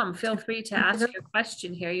Tom, feel free to ask your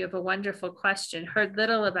question here. You have a wonderful question. Heard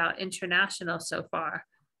little about international so far.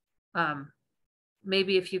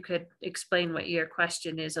 Maybe if you could explain what your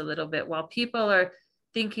question is a little bit while people are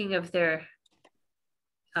thinking of their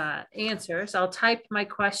answers. I'll type my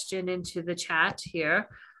question into the chat here,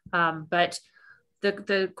 but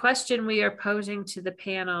the question we are posing to the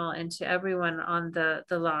panel and to everyone on the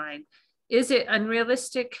line, is it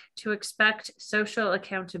unrealistic to expect social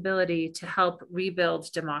accountability to help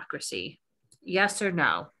rebuild democracy? Yes or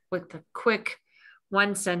no, with the quick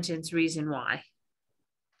one sentence reason why.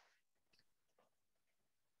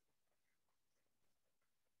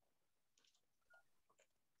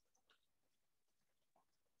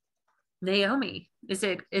 Naomi, is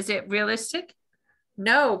it realistic?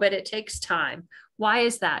 No, but it takes time. Why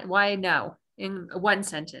is that? Why no? In one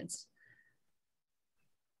sentence.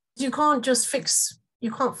 You can't fix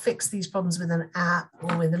these problems with an app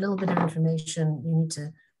or with a little bit of information. You need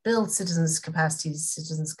to build citizens' capacities,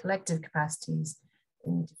 citizens' collective capacities.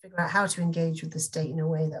 You need to figure out how to engage with the state in a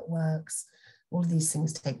way that works. All of these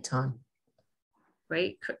things take time.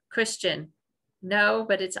 Right, Christian, no,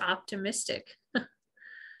 but it's optimistic.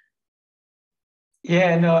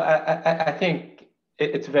 Yeah, no, I think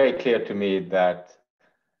it's very clear to me that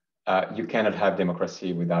you cannot have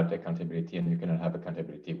democracy without accountability, and you cannot have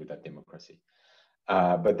accountability without democracy.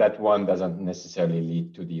 But that one doesn't necessarily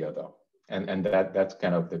lead to the other. And that's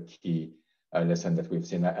kind of the key lesson that we've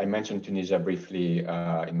seen. I mentioned Tunisia briefly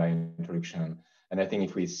in my introduction. And I think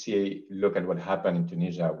if we look at what happened in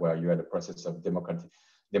Tunisia, where you had a process of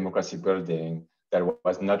democracy building that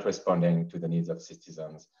was not responding to the needs of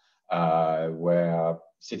citizens, where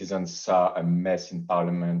citizens saw a mess in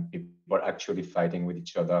parliament, people actually fighting with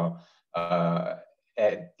each other,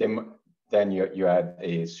 then you had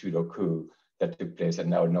a pseudo coup that took place, and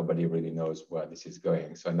now nobody really knows where this is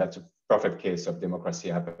going. So, and that's a perfect case of democracy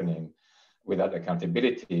happening without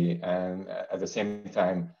accountability. And at the same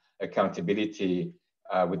time, accountability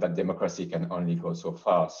without democracy can only go so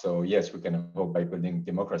far. So yes, we can hope by building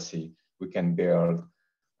democracy, we can build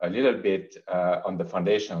a little bit on the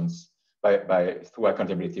foundations. Through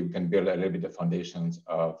accountability, we can build a little bit the foundations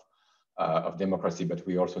of democracy, but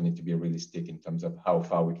we also need to be realistic in terms of how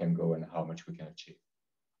far we can go and how much we can achieve.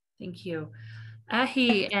 Thank you.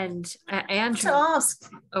 Ahi and Andrew. To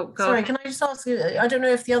ask, sorry, can I just ask you, I don't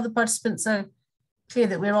know if the other participants are clear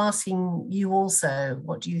that we're asking you also,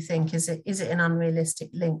 what do you think? Is it an unrealistic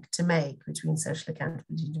link to make between social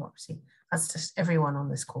accountability and democracy? That's just everyone on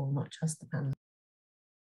this call, not just the panel.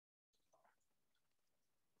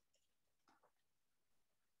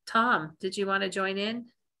 Tom, did you want to join in?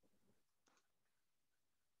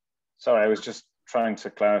 Sorry, I was just trying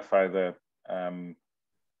to clarify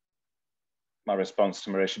my response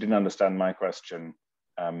to Maria. She didn't understand my question.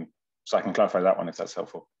 So I can clarify that one if that's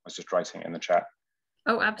helpful. I was just writing it in the chat.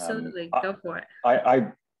 Oh, absolutely. Go for it.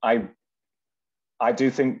 I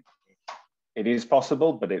do think it is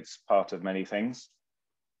possible, but it's part of many things.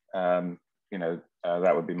 That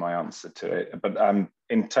would be my answer to it. But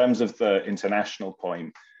in terms of the international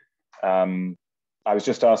point, I was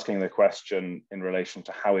just asking the question in relation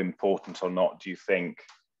to how important or not do you think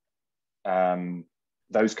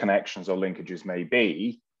those connections or linkages may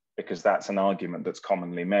be, because that's an argument that's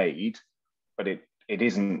commonly made, but it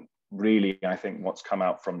isn't really, I think, what's come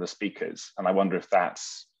out from the speakers. And I wonder if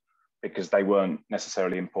that's because they weren't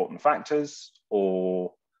necessarily important factors,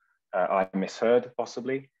 or I misheard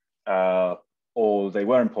possibly, or they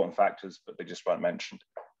were important factors, but they just weren't mentioned.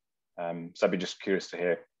 So I'd be just curious to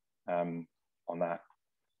hear on that.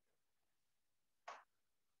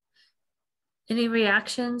 Any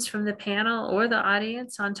reactions from the panel or the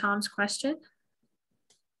audience on Tom's question?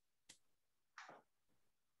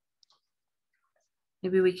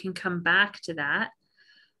 Maybe we can come back to that.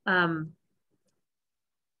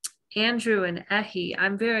 Andrew and Ehi,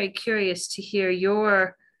 I'm very curious to hear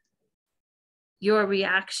your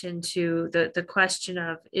reaction to the question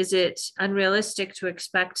of, is it unrealistic to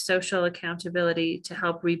expect social accountability to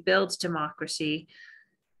help rebuild democracy?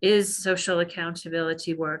 Is social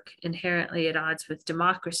accountability work inherently at odds with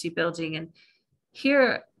democracy building? And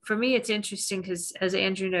here, for me, it's interesting because, as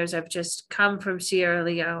Andrew knows, I've just come from Sierra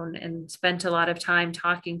Leone and spent a lot of time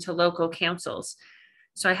talking to local councils.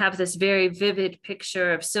 So I have this very vivid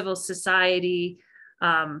picture of civil society,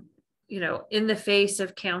 in the face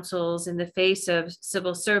of councils, in the face of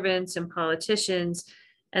civil servants and politicians.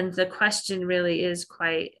 And the question really is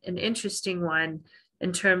quite an interesting one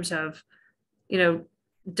in terms of,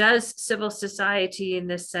 does civil society, in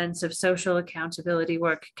this sense of social accountability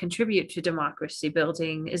work, contribute to democracy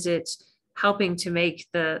building? Is it helping to make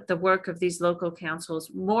the work of these local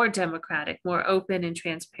councils more democratic, more open and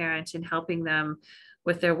transparent, and helping them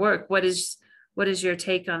with their work? What is your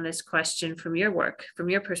take on this question from your work, from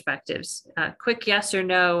your perspectives? Quick yes or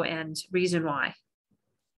no, and reason why.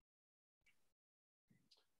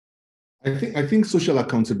 I think social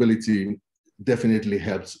accountability definitely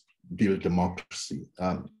helps build democracy.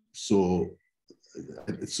 So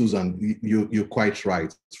Susan, you're quite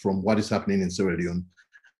right. From what is happening in Sierra Leone,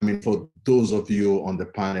 I mean, for those of you on the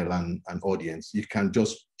panel and audience, you can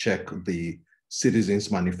just check the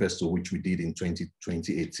Citizens Manifesto, which we did in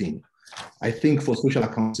 2018. I think for social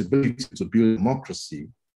accountability to build democracy,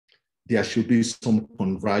 there should be some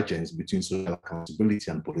convergence between social accountability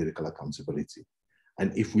and political accountability.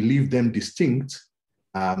 And if we leave them distinct,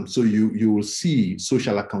 so you will see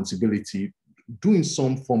social accountability doing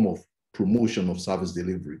some form of promotion of service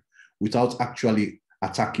delivery without actually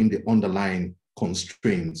attacking the underlying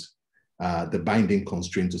constraints, the binding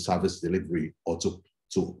constraint to service delivery or to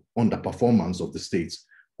underperformance of the states,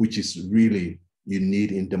 which is really you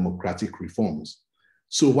need in democratic reforms.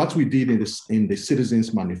 So what we did in the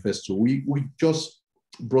Citizens Manifesto, we just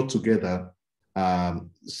brought together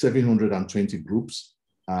 720 groups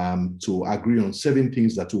to agree on 7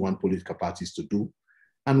 things that we want political parties to do.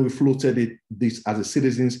 And we floated this as a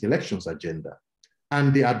citizens' elections agenda.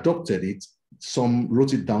 And they adopted it. Some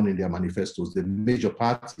wrote it down in their manifestos. The major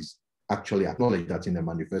parties actually acknowledged that in their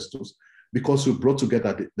manifestos, because we brought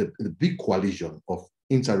together the big coalition of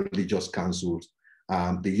interreligious councils,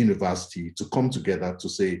 the university, to come together to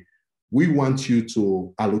say, we want you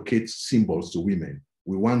to allocate symbols to women.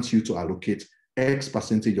 We want you to allocate X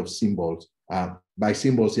percentage of symbols. By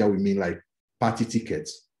symbols here, we mean like party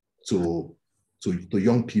tickets to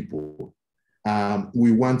young people.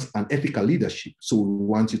 We want an ethical leadership. So we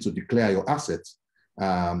want you to declare your assets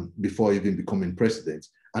before even becoming president.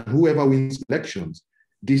 And whoever wins elections,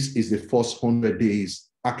 this is the first 100 days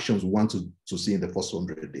actions we want to see in the first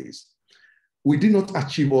 100 days. We did not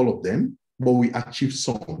achieve all of them, but we achieved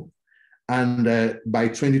some. And by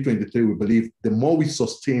 2023, we believe the more we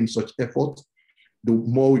sustain such effort, the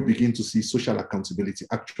more we begin to see social accountability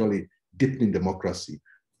actually deepening democracy.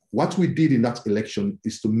 What we did in that election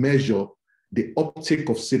is to measure the uptake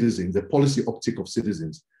of citizens, the policy uptake of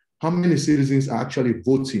citizens. How many citizens are actually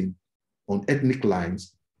voting on ethnic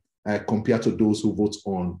lines compared to those who vote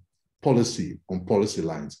on policy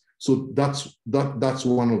lines? So that's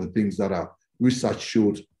one of the things that our research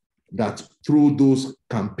showed, that through those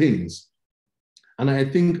campaigns, and I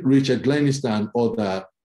think Richard Glenister and other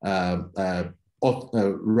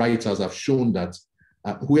writers have shown that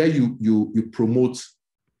where you promote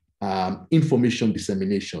information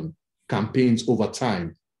dissemination campaigns over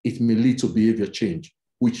time, it may lead to behavior change,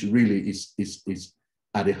 which really is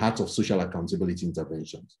at the heart of social accountability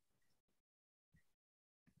interventions.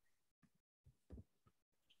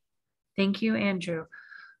 Thank you, Andrew.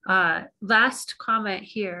 Last comment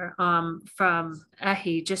here from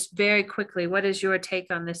Ehi, just very quickly, what is your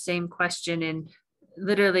take on the same question in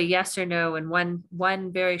literally yes or no in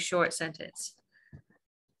one very short sentence?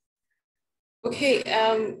 Okay,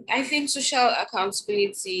 I think social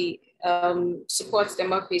accountability supports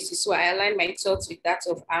democracy, so I align my thoughts with that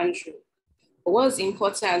of Andrew. But what's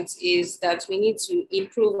important is that we need to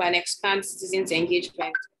improve and expand citizens'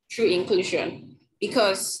 engagement through inclusion,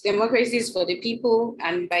 because democracy is for the people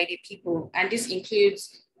and by the people, and this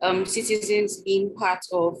includes citizens being part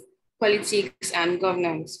of politics and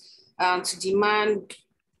governance to demand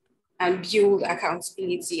and build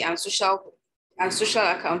accountability, and social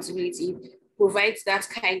accountability provides that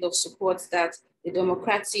kind of support that the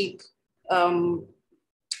democracy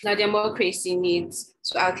needs.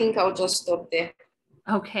 So I think I'll just stop there.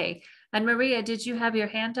 Okay, and Maria, did you have your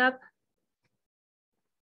hand up?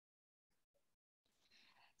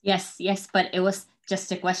 Yes, but it was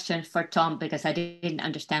just a question for Tom, because I didn't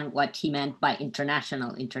understand what he meant by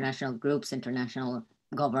international groups, international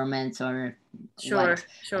governments, or Sure,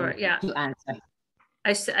 yeah. To answer.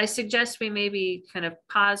 I suggest we maybe kind of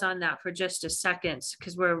pause on that for just a second,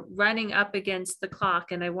 because we're running up against the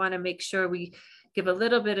clock, and I want to make sure we give a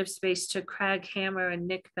little bit of space to Craig Hammer and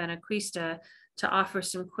Nick Benaquista to offer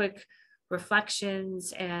some quick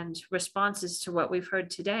reflections and responses to what we've heard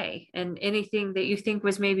today, and anything that you think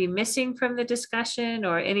was maybe missing from the discussion,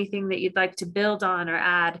 or anything that you'd like to build on or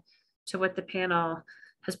add to what the panel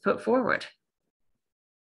has put forward.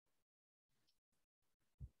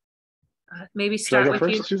 Maybe start with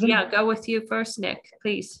you. Susan? Yeah, go with you first, Nick,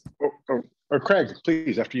 please. Or Craig,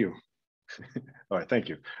 please, after you. All right, thank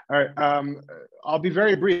you. All right, I'll be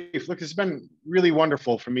very brief. Look, it's been really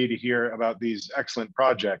wonderful for me to hear about these excellent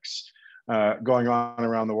projects going on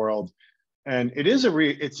around the world. And it is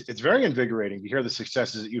it's very invigorating to hear the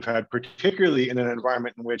successes that you've had, particularly in an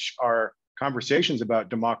environment in which our conversations about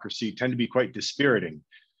democracy tend to be quite dispiriting.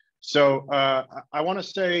 So I want to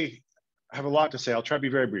say, I have a lot to say. I'll try to be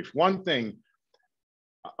very brief. One thing,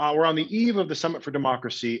 we're on the eve of the Summit for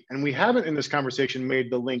Democracy, and we haven't in this conversation made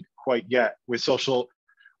the link quite yet with social,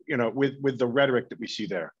 with the rhetoric that we see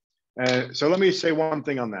there. So let me say one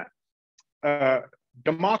thing on that.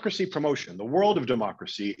 Democracy promotion, the world of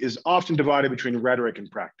democracy, is often divided between rhetoric and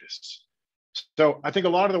practice. So I think a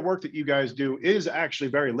lot of the work that you guys do is actually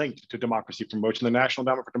very linked to democracy promotion. The National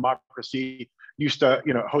Endowment for Democracy used to,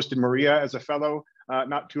 hosted Maria as a fellow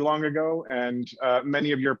not too long ago, and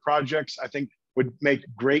many of your projects, I think, would make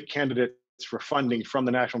great candidates for funding from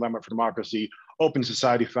the National Endowment for Democracy, Open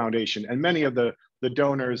Society Foundation, and many of the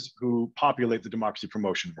donors who populate the democracy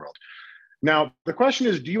promotion world. Now, the question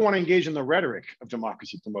is, do you want to engage in the rhetoric of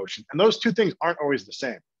democracy promotion? And those two things aren't always the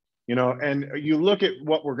same. And you look at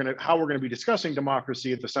how we're going to be discussing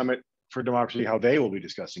democracy at the Summit for Democracy, how they will be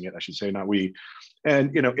discussing it, I should say, not we.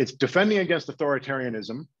 And it's defending against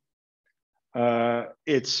authoritarianism.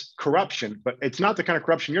 It's corruption, but it's not the kind of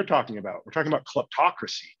corruption you're talking about. We're talking about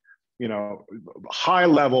kleptocracy, high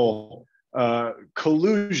level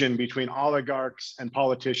collusion between oligarchs and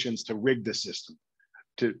politicians to rig the system,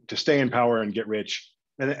 to stay in power and get rich,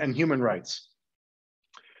 and human rights.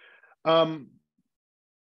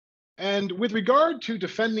 And with regard to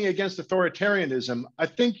defending against authoritarianism, I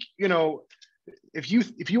think, if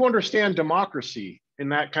you understand democracy in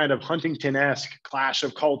that kind of Huntington-esque clash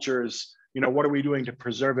of cultures, what are we doing to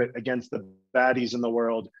preserve it against the baddies in the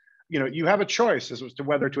world? You have a choice as to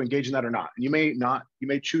whether to engage in that or not. And you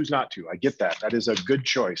may choose not to. I get that. That is a good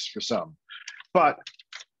choice for some. But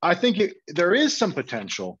I think there is some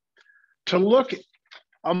potential to look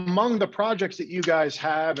among the projects that you guys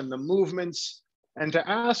have and the movements, and to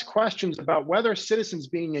ask questions about whether citizens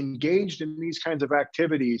being engaged in these kinds of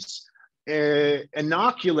activities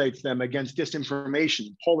inoculates them against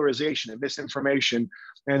disinformation, polarization, and misinformation,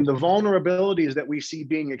 and the vulnerabilities that we see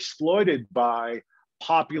being exploited by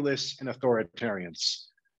populists and authoritarians.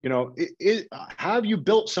 Have you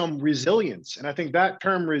built some resilience? And I think that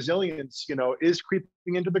term resilience, is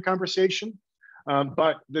creeping into the conversation.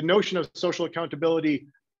 But the notion of social accountability,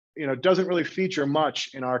 doesn't really feature much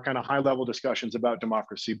in our kind of high-level discussions about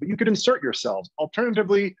democracy, but you could insert yourselves.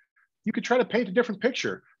 Alternatively, you could try to paint a different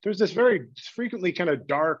picture. There's this very frequently kind of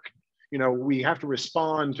dark, we have to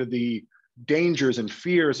respond to the dangers and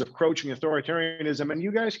fears of crouching authoritarianism, and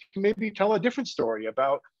you guys can maybe tell a different story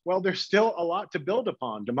about, well, there's still a lot to build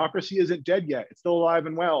upon. Democracy isn't dead yet. It's still alive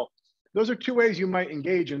and well. Those are two ways you might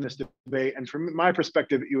engage in this debate, and from my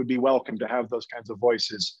perspective, it would be welcome to have those kinds of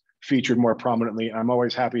voices featured more prominently. I'm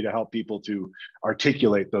always happy to help people to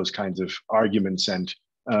articulate those kinds of arguments and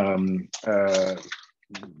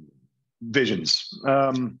visions.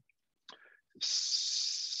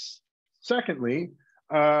 Secondly,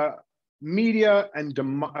 media and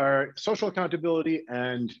social accountability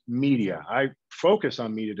and media. I focus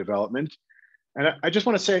on media development. And I just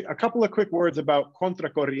want to say a couple of quick words about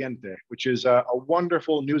Contracorriente, which is a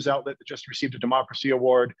wonderful news outlet that just received a Democracy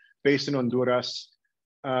Award based in Honduras.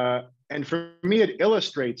 And for me, it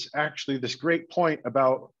illustrates actually this great point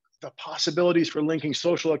about the possibilities for linking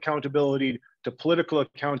social accountability to political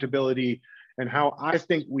accountability, and how I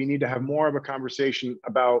think we need to have more of a conversation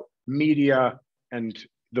about media and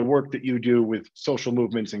the work that you do with social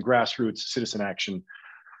movements and grassroots citizen action.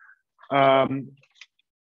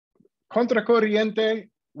 Contracorriente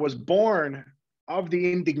was born of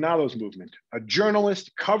the Indignados movement, a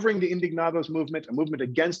journalist covering the Indignados movement, a movement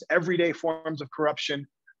against everyday forms of corruption,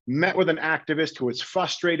 met with an activist who was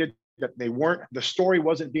frustrated that the story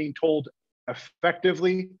wasn't being told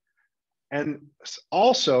effectively, and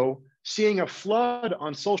also seeing a flood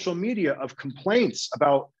on social media of complaints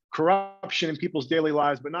about corruption in people's daily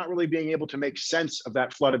lives, but not really being able to make sense of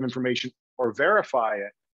that flood of information or verify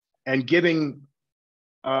it, and giving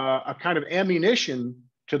a kind of ammunition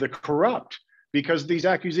to the corrupt, because these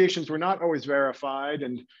accusations were not always verified,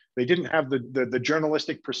 and they didn't have the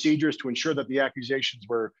journalistic procedures to ensure that the accusations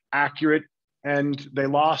were accurate, and they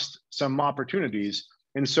lost some opportunities.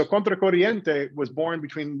 And so Contracorriente was born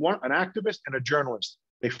between an activist and a journalist.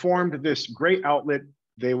 They formed this great outlet.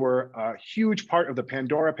 They were a huge part of the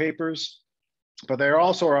Pandora Papers, but they're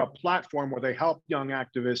also a platform where they help young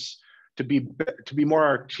activists to be more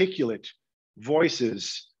articulate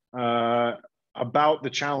voices about the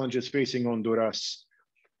challenges facing Honduras.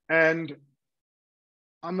 And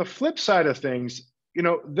on the flip side of things,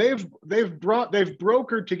 they've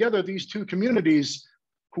brokered together these two communities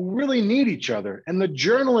who really need each other, and the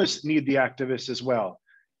journalists need the activists as well.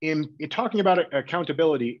 In talking about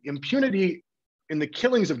accountability, impunity in the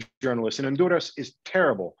killings of journalists in Honduras is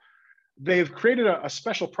terrible. They've created a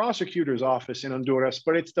special prosecutor's office in Honduras,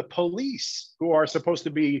 but it's the police who are supposed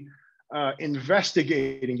to be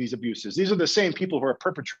investigating these abuses. These are the same people who are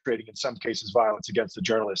perpetrating, in some cases, violence against the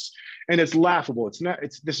journalists. And it's laughable.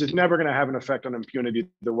 This is never going to have an effect on impunity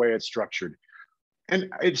the way it's structured. And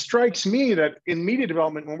it strikes me that in media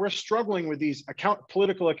development, when we're struggling with these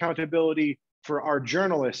political accountability for our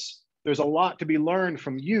journalists, there's a lot to be learned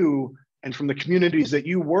from you and from the communities that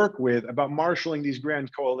you work with about marshaling these grand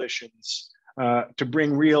coalitions to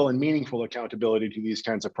bring real and meaningful accountability to these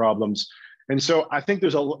kinds of problems. And so I think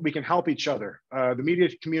we can help each other. The media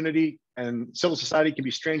community and civil society can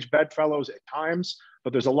be strange bedfellows at times,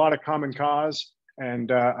 but there's a lot of common cause.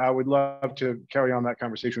 And I would love to carry on that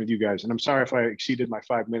conversation with you guys. And I'm sorry if I exceeded my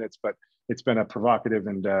 5 minutes, but it's been a provocative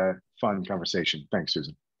and fun conversation. Thanks,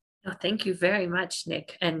 Susan. Oh, thank you very much,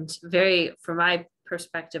 Nick. And from my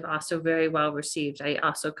perspective, also very well received. I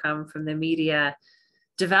also come from the media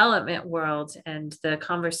development world, and the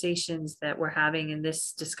conversations that we're having in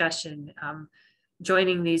this discussion,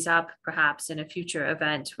 joining these up perhaps in a future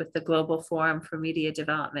event with the Global Forum for Media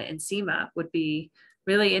Development in SEMA would be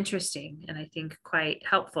really interesting and I think quite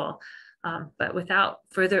helpful. But without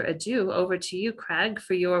further ado, over to you, Craig,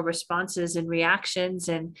 for your responses and reactions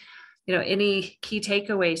and any key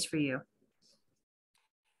takeaways for you.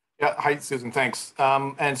 Yeah, hi, Susan, thanks.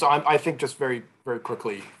 And so I think just very, very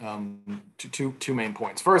quickly, two main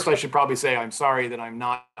points. First, I should probably say I'm sorry that I'm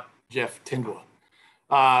not Jeff Tindwa,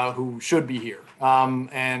 who should be here.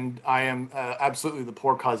 And I am absolutely the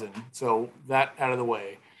poor cousin. So that out of the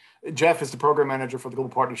way. Jeff is the program manager for the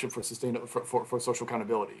Global Partnership for Social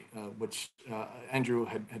Accountability, which Andrew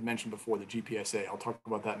had mentioned before, the GPSA. I'll talk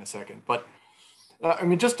about that in a second. But I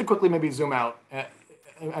mean, just to quickly maybe zoom out,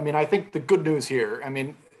 I mean, I think the good news here, I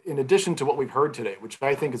mean, in addition to what we've heard today, which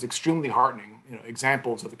I think is extremely heartening,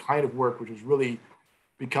 examples of the kind of work which is really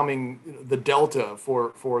becoming the delta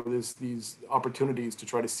for these opportunities to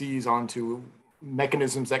try to seize onto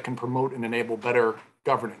mechanisms that can promote and enable better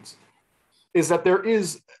governance, is that there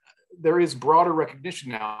is broader recognition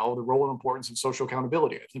now of the role and importance of social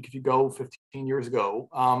accountability. I think if you go 15 years ago,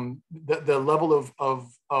 the level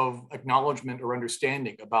of acknowledgement or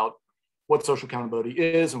understanding about what social accountability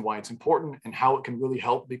is and why it's important and how it can really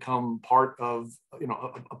help become part of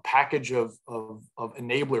a package of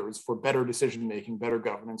enablers for better decision making, better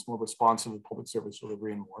governance, more responsive public service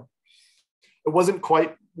delivery, and more. It wasn't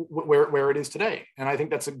quite where it is today, and I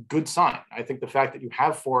think that's a good sign. I think the fact that you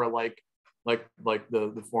have fora like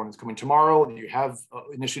the forum that's coming tomorrow, and you have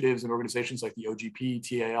initiatives and organizations like the OGP,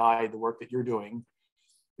 TAI, the work that you're doing,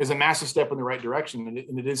 is a massive step in the right direction,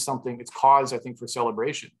 and it is something. It's cause, I think, for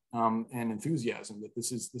celebration and enthusiasm. That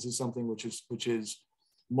this is something which is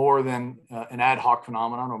more than an ad hoc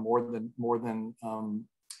phenomenon, or more than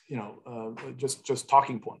just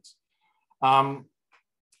talking points.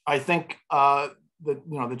 I think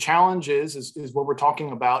the challenge is what we're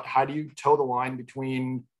talking about. How do you toe the line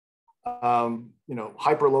between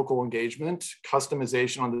hyper-local engagement,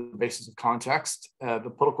 customization on the basis of context,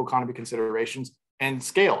 the political economy considerations, and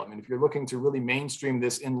scale? I mean, if you're looking to really mainstream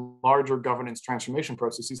this in larger governance transformation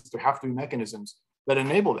processes, there have to be mechanisms that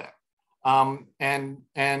enable that. And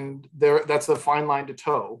that's a fine line to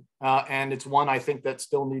toe. And it's one I think that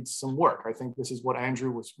still needs some work. I think this is what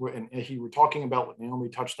Andrew and Ehi were talking about, what Naomi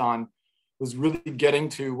touched on, was really getting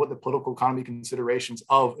to what the political economy considerations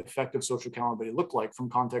of effective social accountability look like from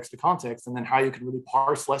context to context, and then how you can really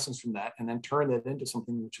parse lessons from that and then turn that into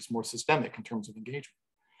something which is more systemic in terms of engagement.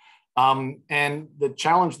 And the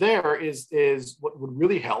challenge there is what would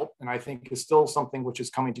really help, and I think is still something which is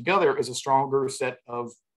coming together, is a stronger set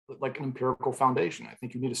of like an empirical foundation. I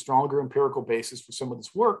think you need a stronger empirical basis for some of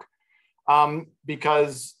this work,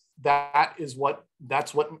 because that's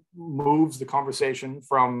what moves the conversation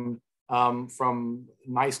from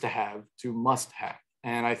nice to have to must have.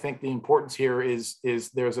 And I think the importance here is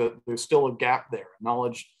there's still a gap there,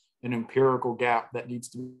 knowledge and empirical gap that needs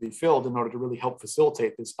to be filled in order to really help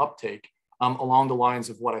facilitate this uptake along the lines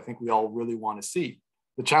of what I think we all really want to see.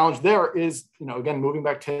 The challenge there is, again, moving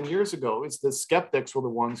back 10 years ago, is the skeptics were the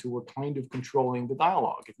ones who were kind of controlling the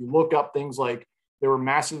dialogue. If you look up things like, there were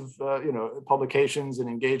massive publications and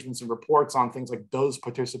engagements and reports on things like, does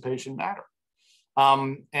participation matter?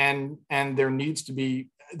 And there needs to be,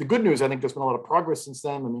 the good news, I think there's been a lot of progress since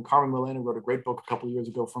then. I mean, Carmen Milena wrote a great book a couple of years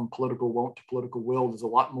ago, From Political Won't to Political Will. There's a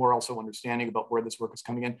lot more also understanding about where this work is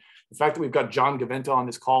coming in. The fact that we've got John Gaventa on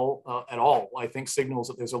this call at all, I think signals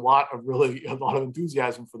that there's a lot of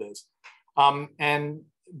enthusiasm for this.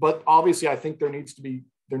 But obviously I think there needs to be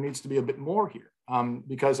a bit more here,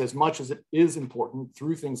 because as much as it is important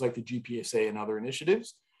through things like the GPSA and other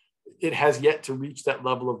initiatives, it has yet to reach that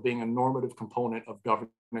level of being a normative component of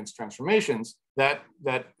governance transformations that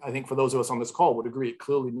I think for those of us on this call would agree it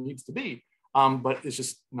clearly needs to be, but it's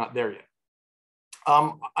just not there yet.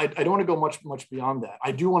 I don't want to go much beyond that.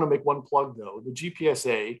 I do want to make one plug though. The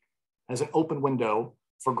GPSA has an open window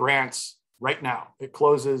for grants right now. It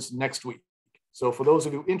closes next week. So for those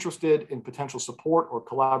of you interested in potential support or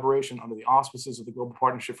collaboration under the auspices of the Global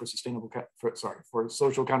Partnership for for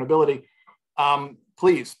Social Accountability,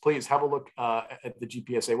 please have a look at the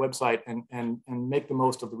GPSA website and make the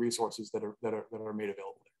most of the resources that are made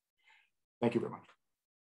available there. Thank you very much.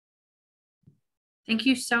 Thank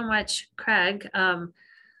you so much, Craig.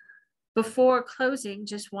 Before closing,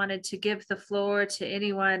 just wanted to give the floor to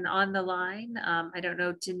anyone on the line. I don't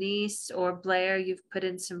know, Denise or Blair, you've put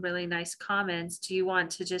in some really nice comments. Do you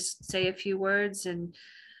want to just say a few words and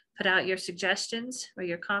put out your suggestions or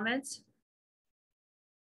your comments?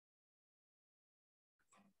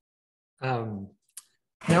 No,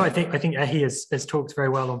 I think Ehi has talked very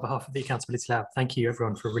well on behalf of the Accountability Lab. Thank you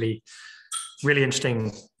everyone for a really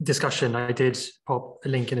interesting discussion. I did pop a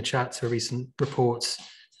link in the chat to a recent report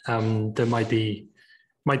that might be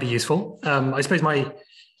useful. I suppose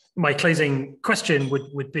my closing question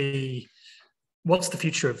would be, what's the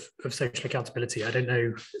future of social accountability? I don't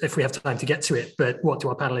know if we have time to get to it, but what do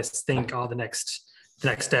our panelists think are the next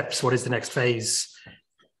steps? What is the next phase?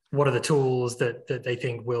 What are the tools that they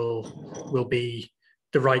think will be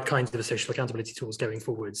the right kinds of social accountability tools going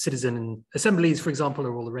forward? Citizen assemblies, for example,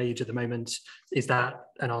 are all the rage at the moment. Is that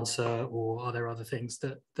an answer, or are there other things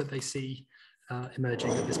that they see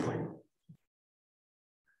emerging at this point?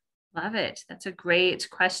 Love it. That's a great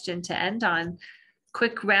question to end on.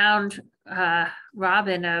 Quick round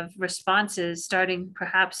robin of responses, starting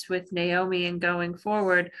perhaps with Naomi and going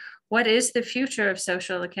forward. What is the future of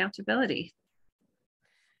social accountability?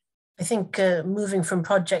 I think moving from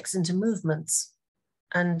projects into movements.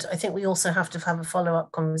 And I think we also have to have a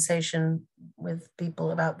follow-up conversation with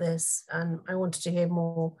people about this. And I wanted to hear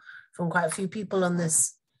more from quite a few people on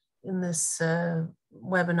this in this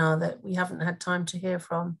webinar that we haven't had time to hear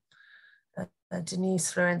from.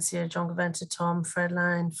 Denise, Florencia, John Gaventa, Tom,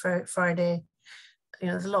 Fredline, Friday. You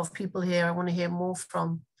know, there's a lot of people here I want to hear more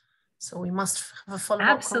from. So we must have a follow-up.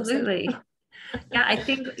 Absolutely. Yeah, I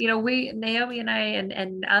think, you know, Naomi and I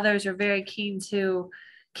and others are very keen to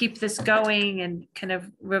keep this going and kind of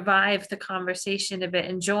revive the conversation a bit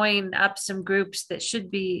and join up some groups that should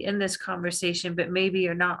be in this conversation, but maybe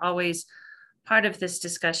are not always part of this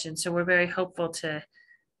discussion. So we're very hopeful to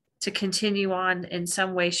continue on in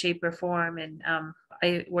some way, shape, or form. And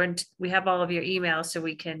we have all of your emails so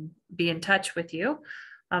we can be in touch with you.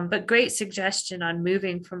 But great suggestion on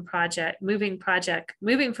moving from projects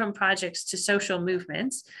to social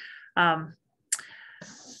movements.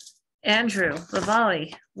 Andrew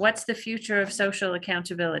Lavallee, what's the future of social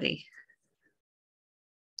accountability?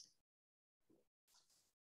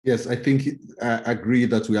 Yes, I think I agree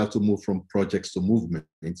that we have to move from projects to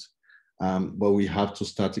movements, but we have to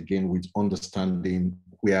start again with understanding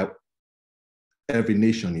where every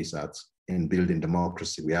nation is at in building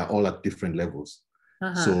democracy. We are all at different levels.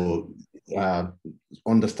 So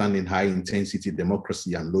understanding high intensity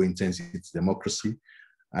democracy and low intensity democracy,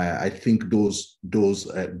 I think those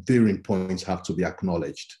varying points have to be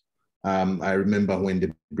acknowledged. I remember when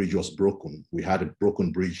the bridge was broken, we had a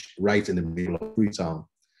broken bridge right in the middle of Freetown,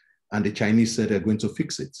 and the Chinese said they're going to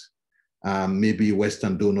fix it. Maybe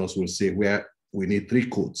Western donors will say, we need 3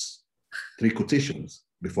 quotations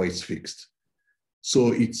before it's fixed.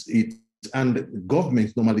 So and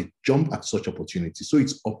governments normally jump at such opportunities. So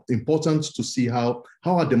it's important to see how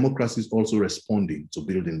our democracies also responding to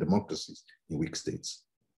building democracies in weak states.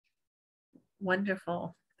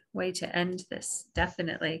 Wonderful way to end this,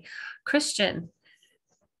 definitely. Christian,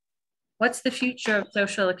 what's the future of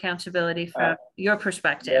social accountability from your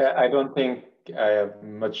perspective? Yeah, I don't think I have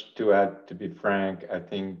much to add, to be frank. I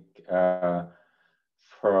think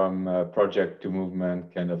from project to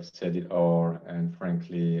movement kind of said it all. And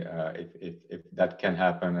frankly, if that can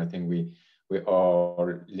happen, I think we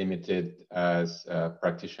are limited as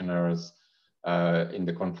practitioners in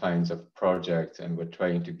the confines of projects, and we're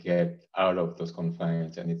trying to get out of those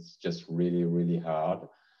confines, and it's just really, really hard.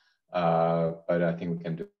 But I think we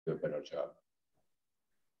can do a better job.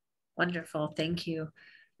 Wonderful, thank you.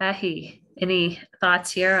 Ehi, any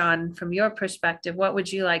thoughts here on, from your perspective, what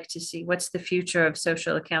would you like to see? What's the future of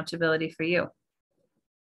social accountability for you?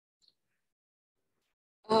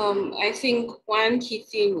 I think one key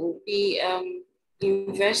thing will be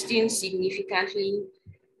investing significantly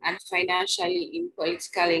and financially in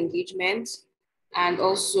political engagement, and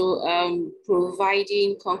also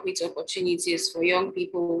providing concrete opportunities for young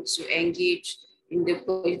people to engage in the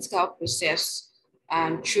political process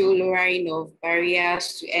through lowering of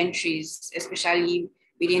barriers to entries, especially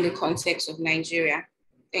within the context of Nigeria.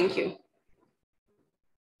 Thank you.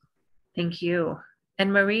 Thank you.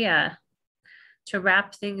 And Maria, to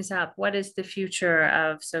wrap things up, what is the future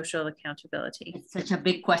of social accountability? It's such a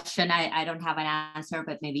big question. I don't have an answer,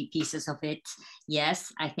 but maybe pieces of it.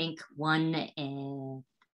 Yes, I think one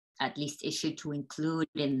at least issue to include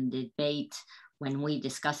in the debate when we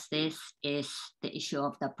discuss this is the issue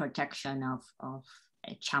of the protection of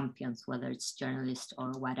champions, whether it's journalists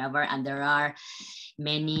or whatever. And there are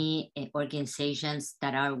many organizations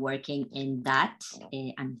that are working in that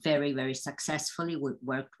and very, very successfully. We've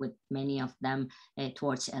worked with many of them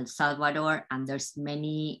towards El Salvador. And there's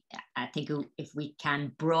many, I think if we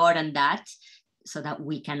can broaden that so that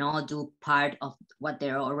we can all do part of what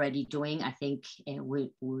they're already doing, I think we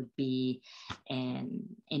would be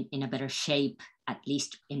in a better shape, at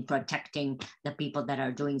least in protecting the people that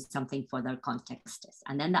are doing something for their contexts.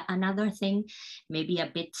 And then another thing, maybe a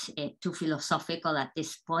bit too philosophical at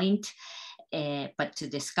this point, but to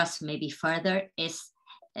discuss maybe further, is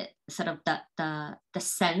sort of the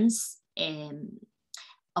sense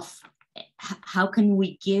of how can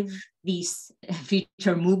we give these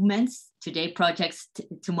future movements, today projects,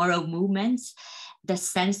 tomorrow movements, the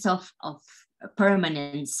sense of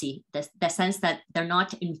permanency, the sense that they're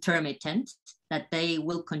not intermittent, that they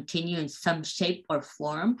will continue in some shape or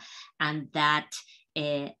form, and that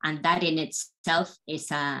in itself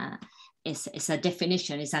is a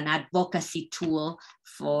definition, is an advocacy tool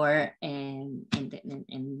for in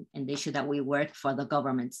the issue that we work for the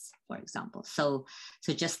governments, for example. So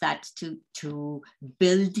just that to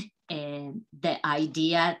build the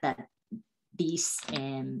idea that these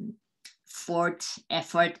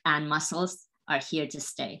effort and muscles are here to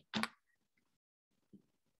stay.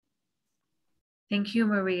 Thank you,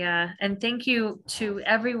 Maria. And thank you to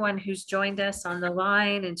everyone who's joined us on the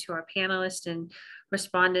line and to our panelists and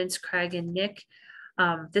respondents, Craig and Nick.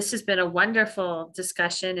 This has been a wonderful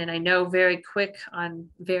discussion, and I know very quick on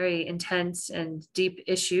very intense and deep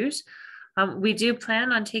issues. We do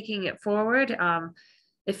plan on taking it forward.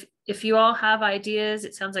 If you all have ideas,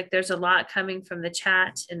 it sounds like there's a lot coming from the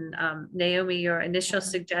chat. And Naomi, your initial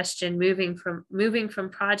suggestion, moving from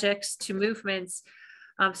projects to movements,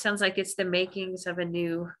 sounds like it's the makings of a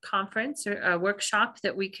new conference or a workshop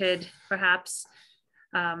that we could perhaps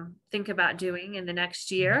think about doing in the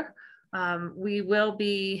next year. We will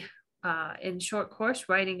be in short course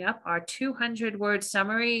writing up our 200-word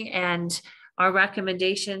summary and our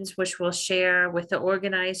recommendations, which we'll share with the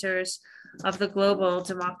organizers of the Global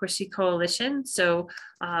Democracy Coalition. So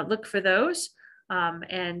look for those.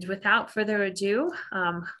 And without further ado,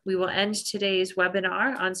 we will end today's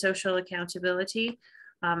webinar on social accountability.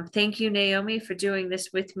 Thank you, Naomi, for doing this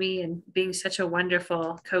with me and being such a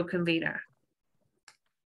wonderful co-convener.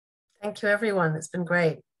 Thank you, everyone. It's been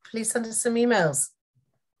great. Please send us some emails.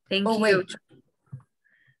 Thank you. Wait.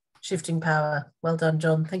 Shifting power. Well done,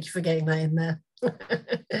 John. Thank you for getting that in there.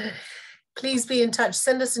 Please be in touch.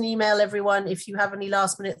 Send us an email, everyone, if you have any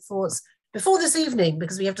last minute thoughts before this evening,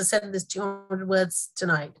 because we have to send this 200 words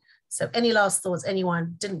tonight. So any last thoughts,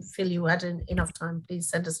 anyone didn't feel you had enough time, please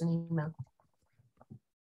send us an email.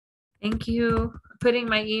 Thank you. Putting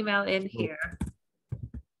my email in here.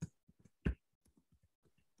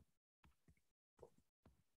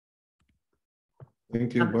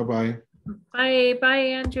 Thank you. Bye-bye. Bye. Bye,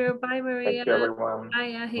 Andrew. Bye, Maria. Thank you, everyone.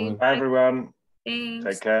 Bye, Ahi. Bye, everyone. Thanks.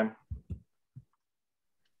 Take care.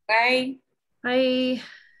 Bye. Bye.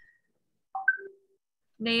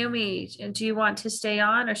 Naomi, do you want to stay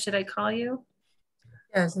on or should I call you?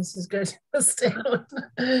 Yes, this is good. Stay on.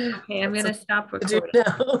 Okay, I'm going to stop recording.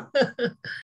 now.